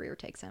his career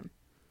takes him.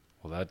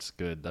 Well, that's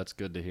good. That's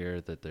good to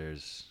hear that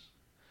there's...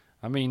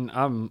 I mean,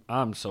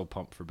 I'm so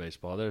pumped for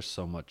baseball. There's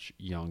so much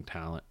young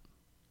talent,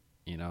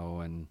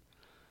 and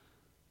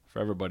for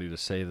everybody to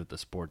say that the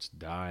sport's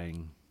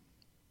dying...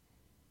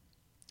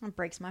 It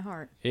breaks my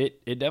heart.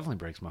 It definitely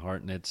breaks my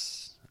heart, and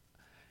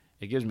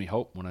it gives me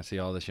hope when I see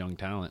all this young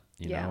talent,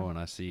 Yeah. and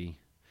I see...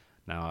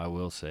 Now, I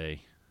will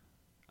say,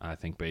 I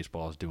think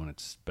baseball is doing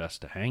its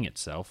best to hang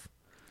itself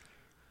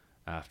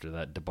after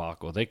that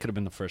debacle. They could have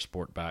been the first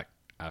sport back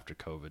after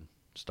COVID.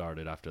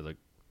 started after the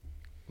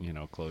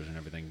closure and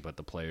everything, but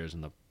the players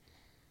and the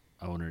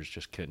owners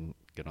just couldn't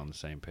get on the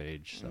same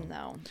page. So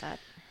No,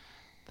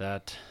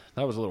 that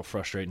was a little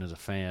frustrating as a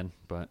fan,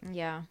 but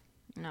yeah.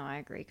 No, I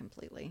agree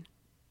completely.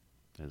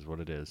 is what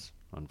it is,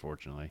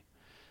 unfortunately.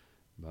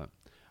 But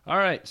all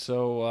right,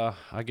 so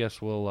I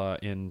guess we'll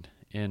end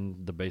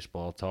the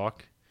baseball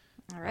talk.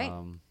 All right.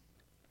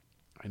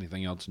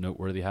 Anything else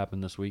noteworthy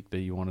happened this week that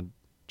you want to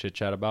chit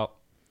chat about?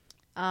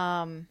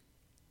 The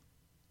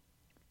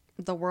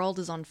world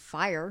is on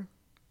fire.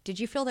 Did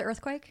you feel the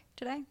earthquake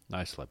today?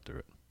 I slept through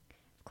it.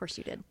 Of course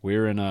you did.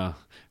 We're in a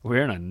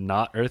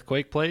not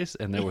earthquake place,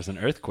 and there was an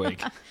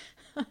earthquake.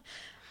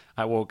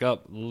 I woke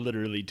up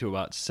literally to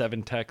about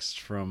 7 texts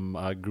from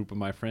a group of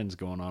my friends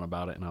going on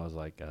about it, and I was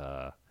like,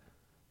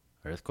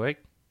 earthquake?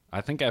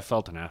 I think I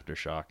felt an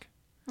aftershock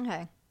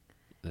Okay.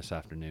 this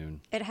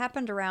afternoon. It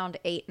happened around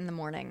 8 in the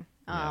morning.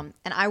 Yeah.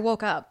 And I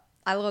woke up.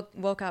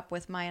 Woke up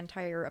with my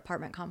entire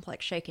apartment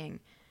complex shaking,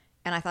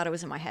 and I thought it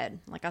was in my head.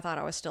 Like, I thought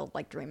I was still,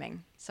 like,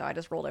 dreaming. So I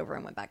just rolled over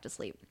and went back to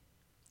sleep.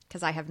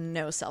 Because I have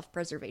no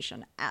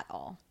self-preservation at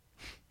all.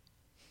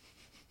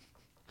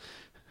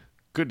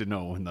 Good to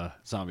know when the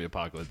zombie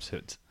apocalypse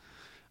hits.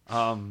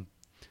 Do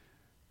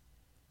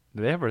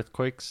they have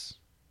earthquakes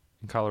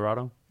in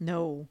Colorado?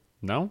 No.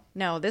 No?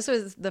 No, this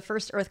was the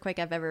first earthquake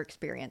I've ever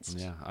experienced.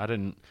 Yeah,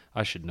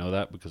 I should know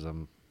that because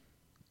I'm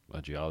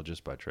a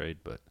geologist by trade,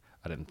 but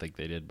I didn't think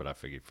they did, but I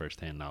figured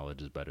firsthand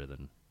knowledge is better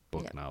than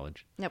book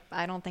knowledge. Nope,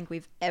 I don't think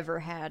we've ever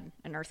had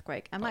an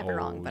earthquake. I might be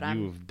wrong, but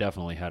you've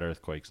definitely had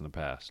earthquakes in the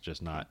past,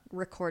 just not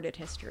recorded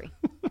history.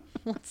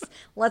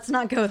 Let's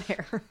not go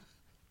there.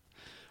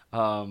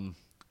 All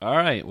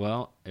right,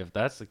 well, if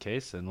that's the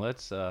case, then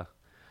let's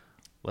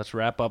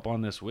wrap up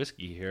on this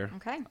whiskey here.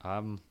 Okay.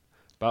 I'm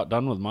about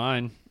done with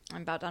mine.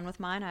 I'm about done with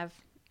mine. I've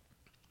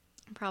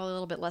probably a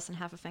little bit less than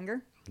half a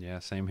finger. Yeah,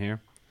 same here.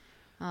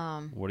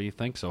 What do you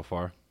think so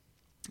far?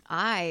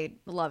 I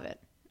love it.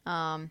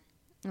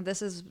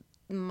 This is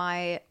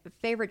my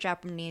favorite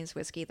Japanese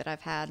whiskey that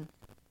I've had.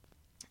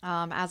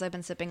 As I've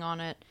been sipping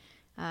on it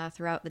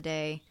throughout the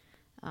day,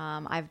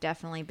 I've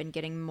definitely been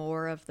getting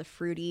more of the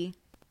fruity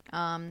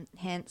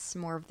hints,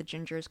 more of the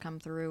gingers come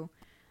through.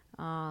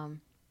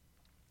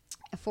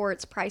 For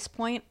its price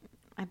point,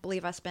 I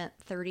believe I spent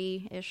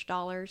 $30-ish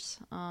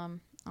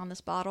on this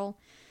bottle.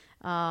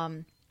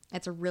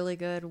 It's a really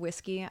good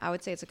whiskey. I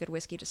would say it's a good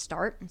whiskey to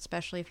start,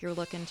 especially if you're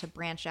looking to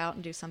branch out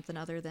and do something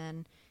other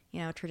than,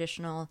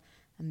 traditional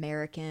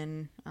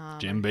American,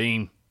 Jim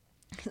Beam.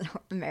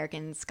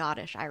 American,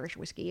 Scottish, Irish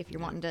whiskey. If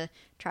you're wanting to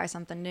try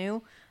something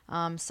new,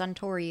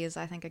 Suntory is,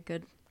 I think, a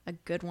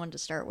good one to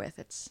start with.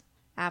 It's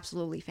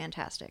absolutely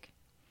fantastic.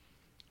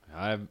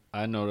 I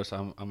noticed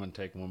I'm gonna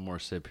take one more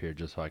sip here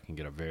just so I can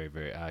get a very,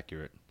 very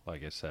accurate.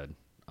 Like I said,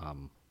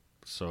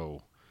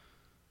 so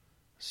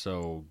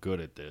good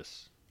at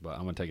this. But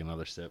I'm gonna take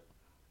another sip.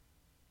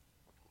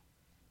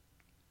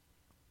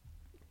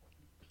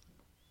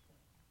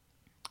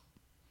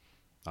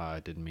 I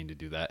didn't mean to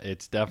do that.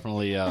 It's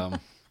definitely the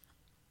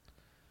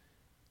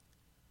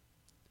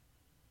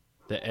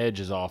edge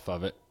is off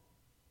of it.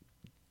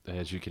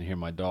 As you can hear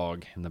my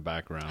dog in the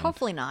background.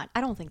 Hopefully not.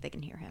 I don't think they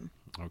can hear him.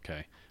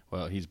 Okay.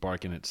 Well, he's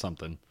barking at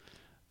something.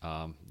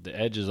 The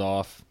edge is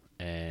off,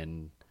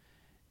 and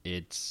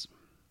it's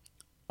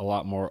a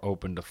lot more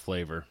open to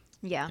flavor.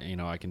 Yeah.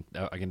 I can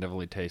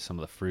definitely taste some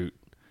of the fruit,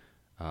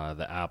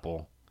 the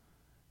apple,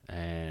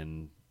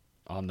 and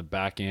on the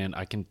back end,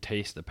 I can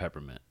taste the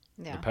peppermint.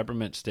 Yeah. The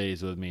peppermint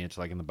stays with me. It's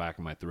like in the back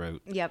of my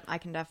throat. Yep, I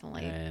can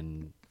definitely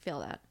And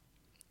feel that.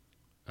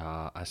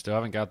 I still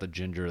haven't got the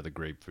ginger or the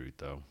grapefruit,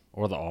 though,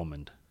 or the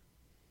almond.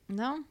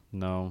 No?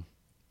 No.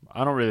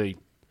 I don't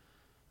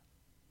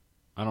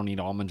eat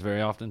almonds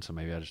very often, so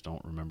maybe I just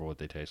don't remember what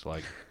they taste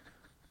like.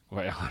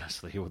 Quite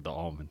honestly, with the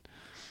almond.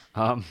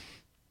 I'm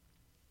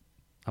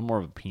more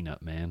of a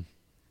peanut man.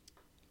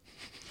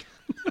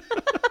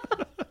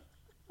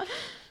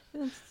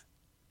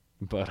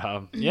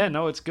 But yeah,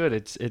 no, it's good.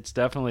 It's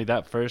definitely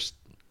that first.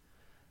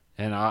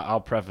 And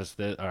I'll preface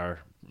this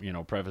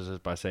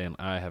by saying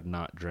I have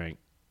not drank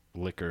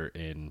liquor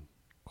in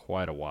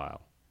quite a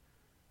while.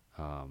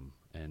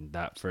 And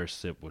that first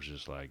sip was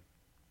just like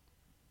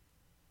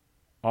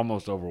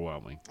almost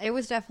overwhelming. It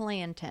was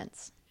definitely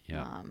intense.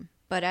 Yeah.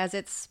 But as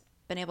it's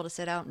been able to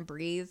sit out and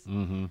breathe,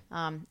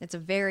 it's a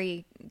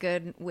very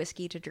good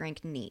whiskey to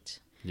drink neat.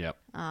 Yep.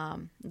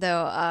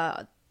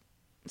 Though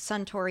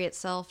Suntory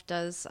itself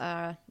does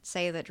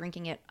say that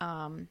drinking it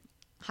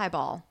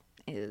highball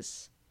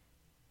is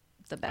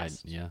the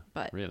best.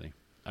 But really,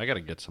 I got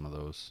to get some of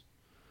those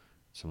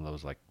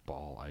like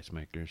ball ice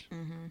makers.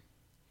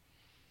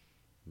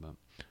 But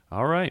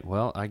all right,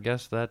 well, I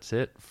guess that's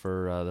it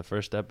for the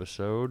first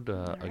episode.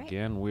 right.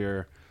 Again,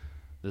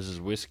 this is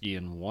Whiskey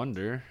and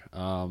Wonder.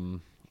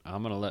 I'm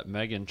gonna let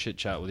Megan chit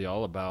chat with you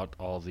all about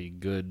all the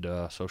good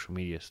social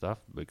media stuff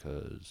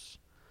because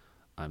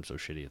I'm so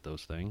shitty at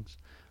those things.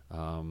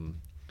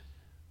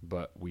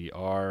 But we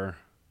are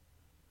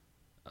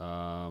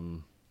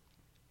on,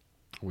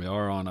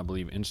 I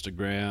believe,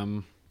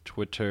 Instagram,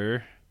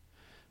 Twitter,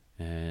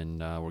 And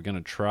we're going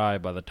to try,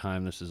 by the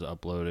time this is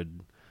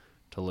uploaded,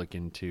 to look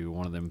into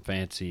one of them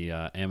fancy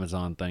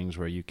Amazon things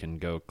where you can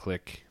go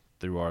click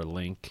through our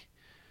link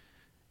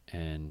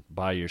and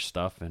buy your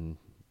stuff, and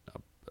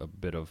a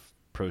bit of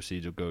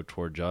proceeds will go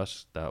towards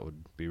us. That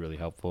would be really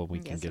helpful. We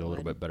can Yes, get it a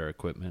little would. bit better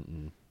equipment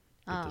and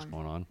get this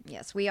going on.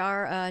 Yes, we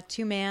are a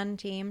two-man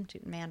team,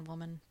 two-man,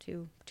 woman,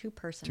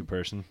 two-person.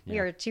 Two-person. We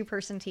are a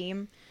two-person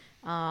team.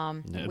 Yeah,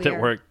 we that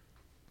are- work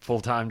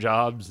full-time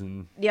jobs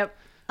and Yep.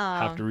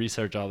 have to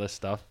research all this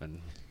stuff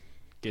and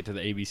get to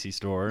the ABC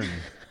store and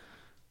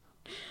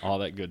all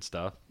that good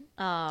stuff.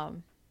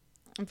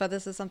 But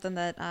this is something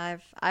that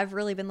I've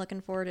really been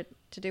looking forward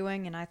to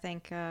doing, and I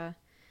think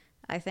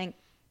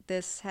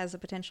this has the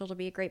potential to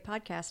be a great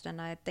podcast.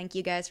 And I thank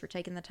you guys for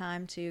taking the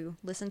time to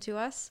listen to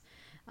us.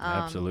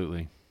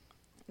 Absolutely.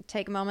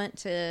 Take a moment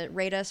to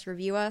rate us,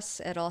 review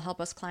us. It'll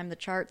help us climb the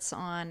charts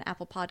on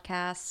Apple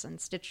Podcasts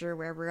and Stitcher,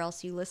 wherever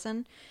else you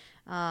listen.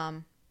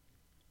 5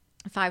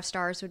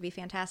 stars would be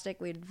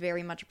fantastic. We'd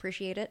very much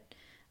appreciate it.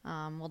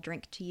 We'll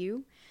drink to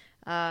you.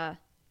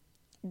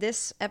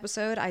 This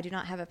episode, I do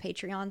not have a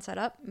Patreon set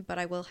up, but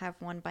I will have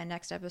one by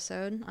next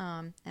episode,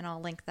 and I'll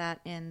link that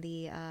in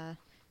the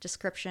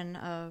description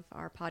of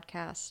our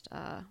podcast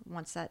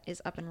once that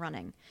is up and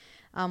running.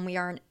 We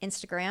are on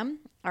Instagram.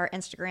 Our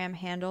Instagram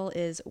handle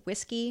is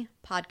Whiskey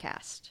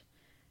Podcast.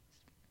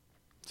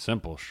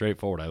 Simple,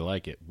 straightforward. I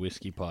like it.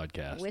 Whiskey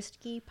Podcast.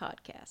 Whiskey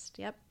Podcast.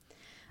 Yep.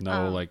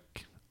 No,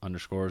 like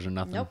underscores or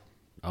nothing? Nope.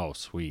 Oh,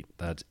 sweet.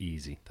 That's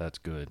easy. That's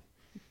good.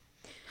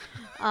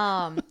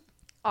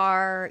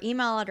 Our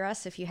email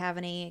address, if you have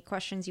any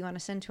questions you want to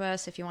send to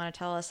us, if you want to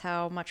tell us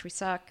how much we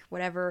suck,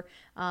 whatever,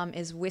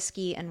 is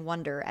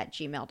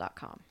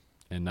whiskeyandwonder@gmail.com.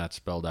 And that's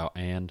spelled out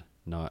and,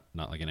 not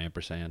like an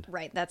ampersand.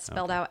 Right, that's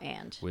spelled out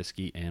and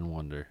Whiskey and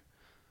Wonder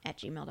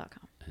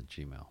 @gmail.com. at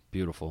Gmail.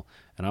 Beautiful.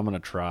 And I'm going to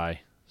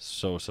try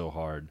so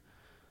hard.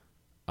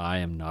 I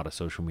am not a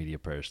social media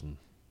person.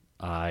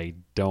 I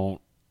don't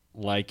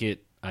like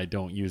it. I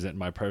don't use it in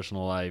my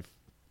personal life,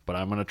 but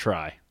I'm going to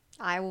try.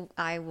 I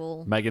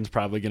will. Megan's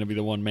probably going to be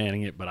the one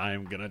manning it, but I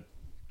am going to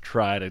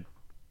try to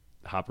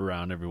hop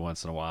around every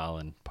once in a while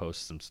and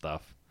post some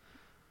stuff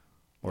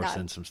or Not-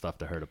 send some stuff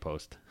to her to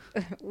post.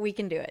 We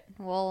can do it.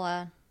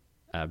 We'll.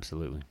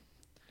 Absolutely.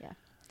 Yeah.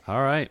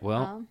 All right.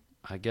 Well,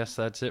 I guess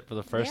that's it for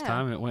the first yeah.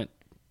 time. It went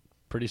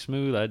pretty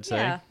smooth, I'd say.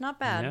 Yeah, not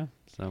bad. Yeah.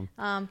 So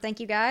Thank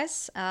you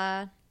guys.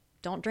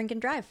 Don't drink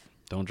and drive.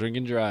 don't drink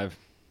and drive.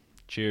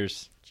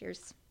 Cheers.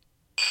 Cheers.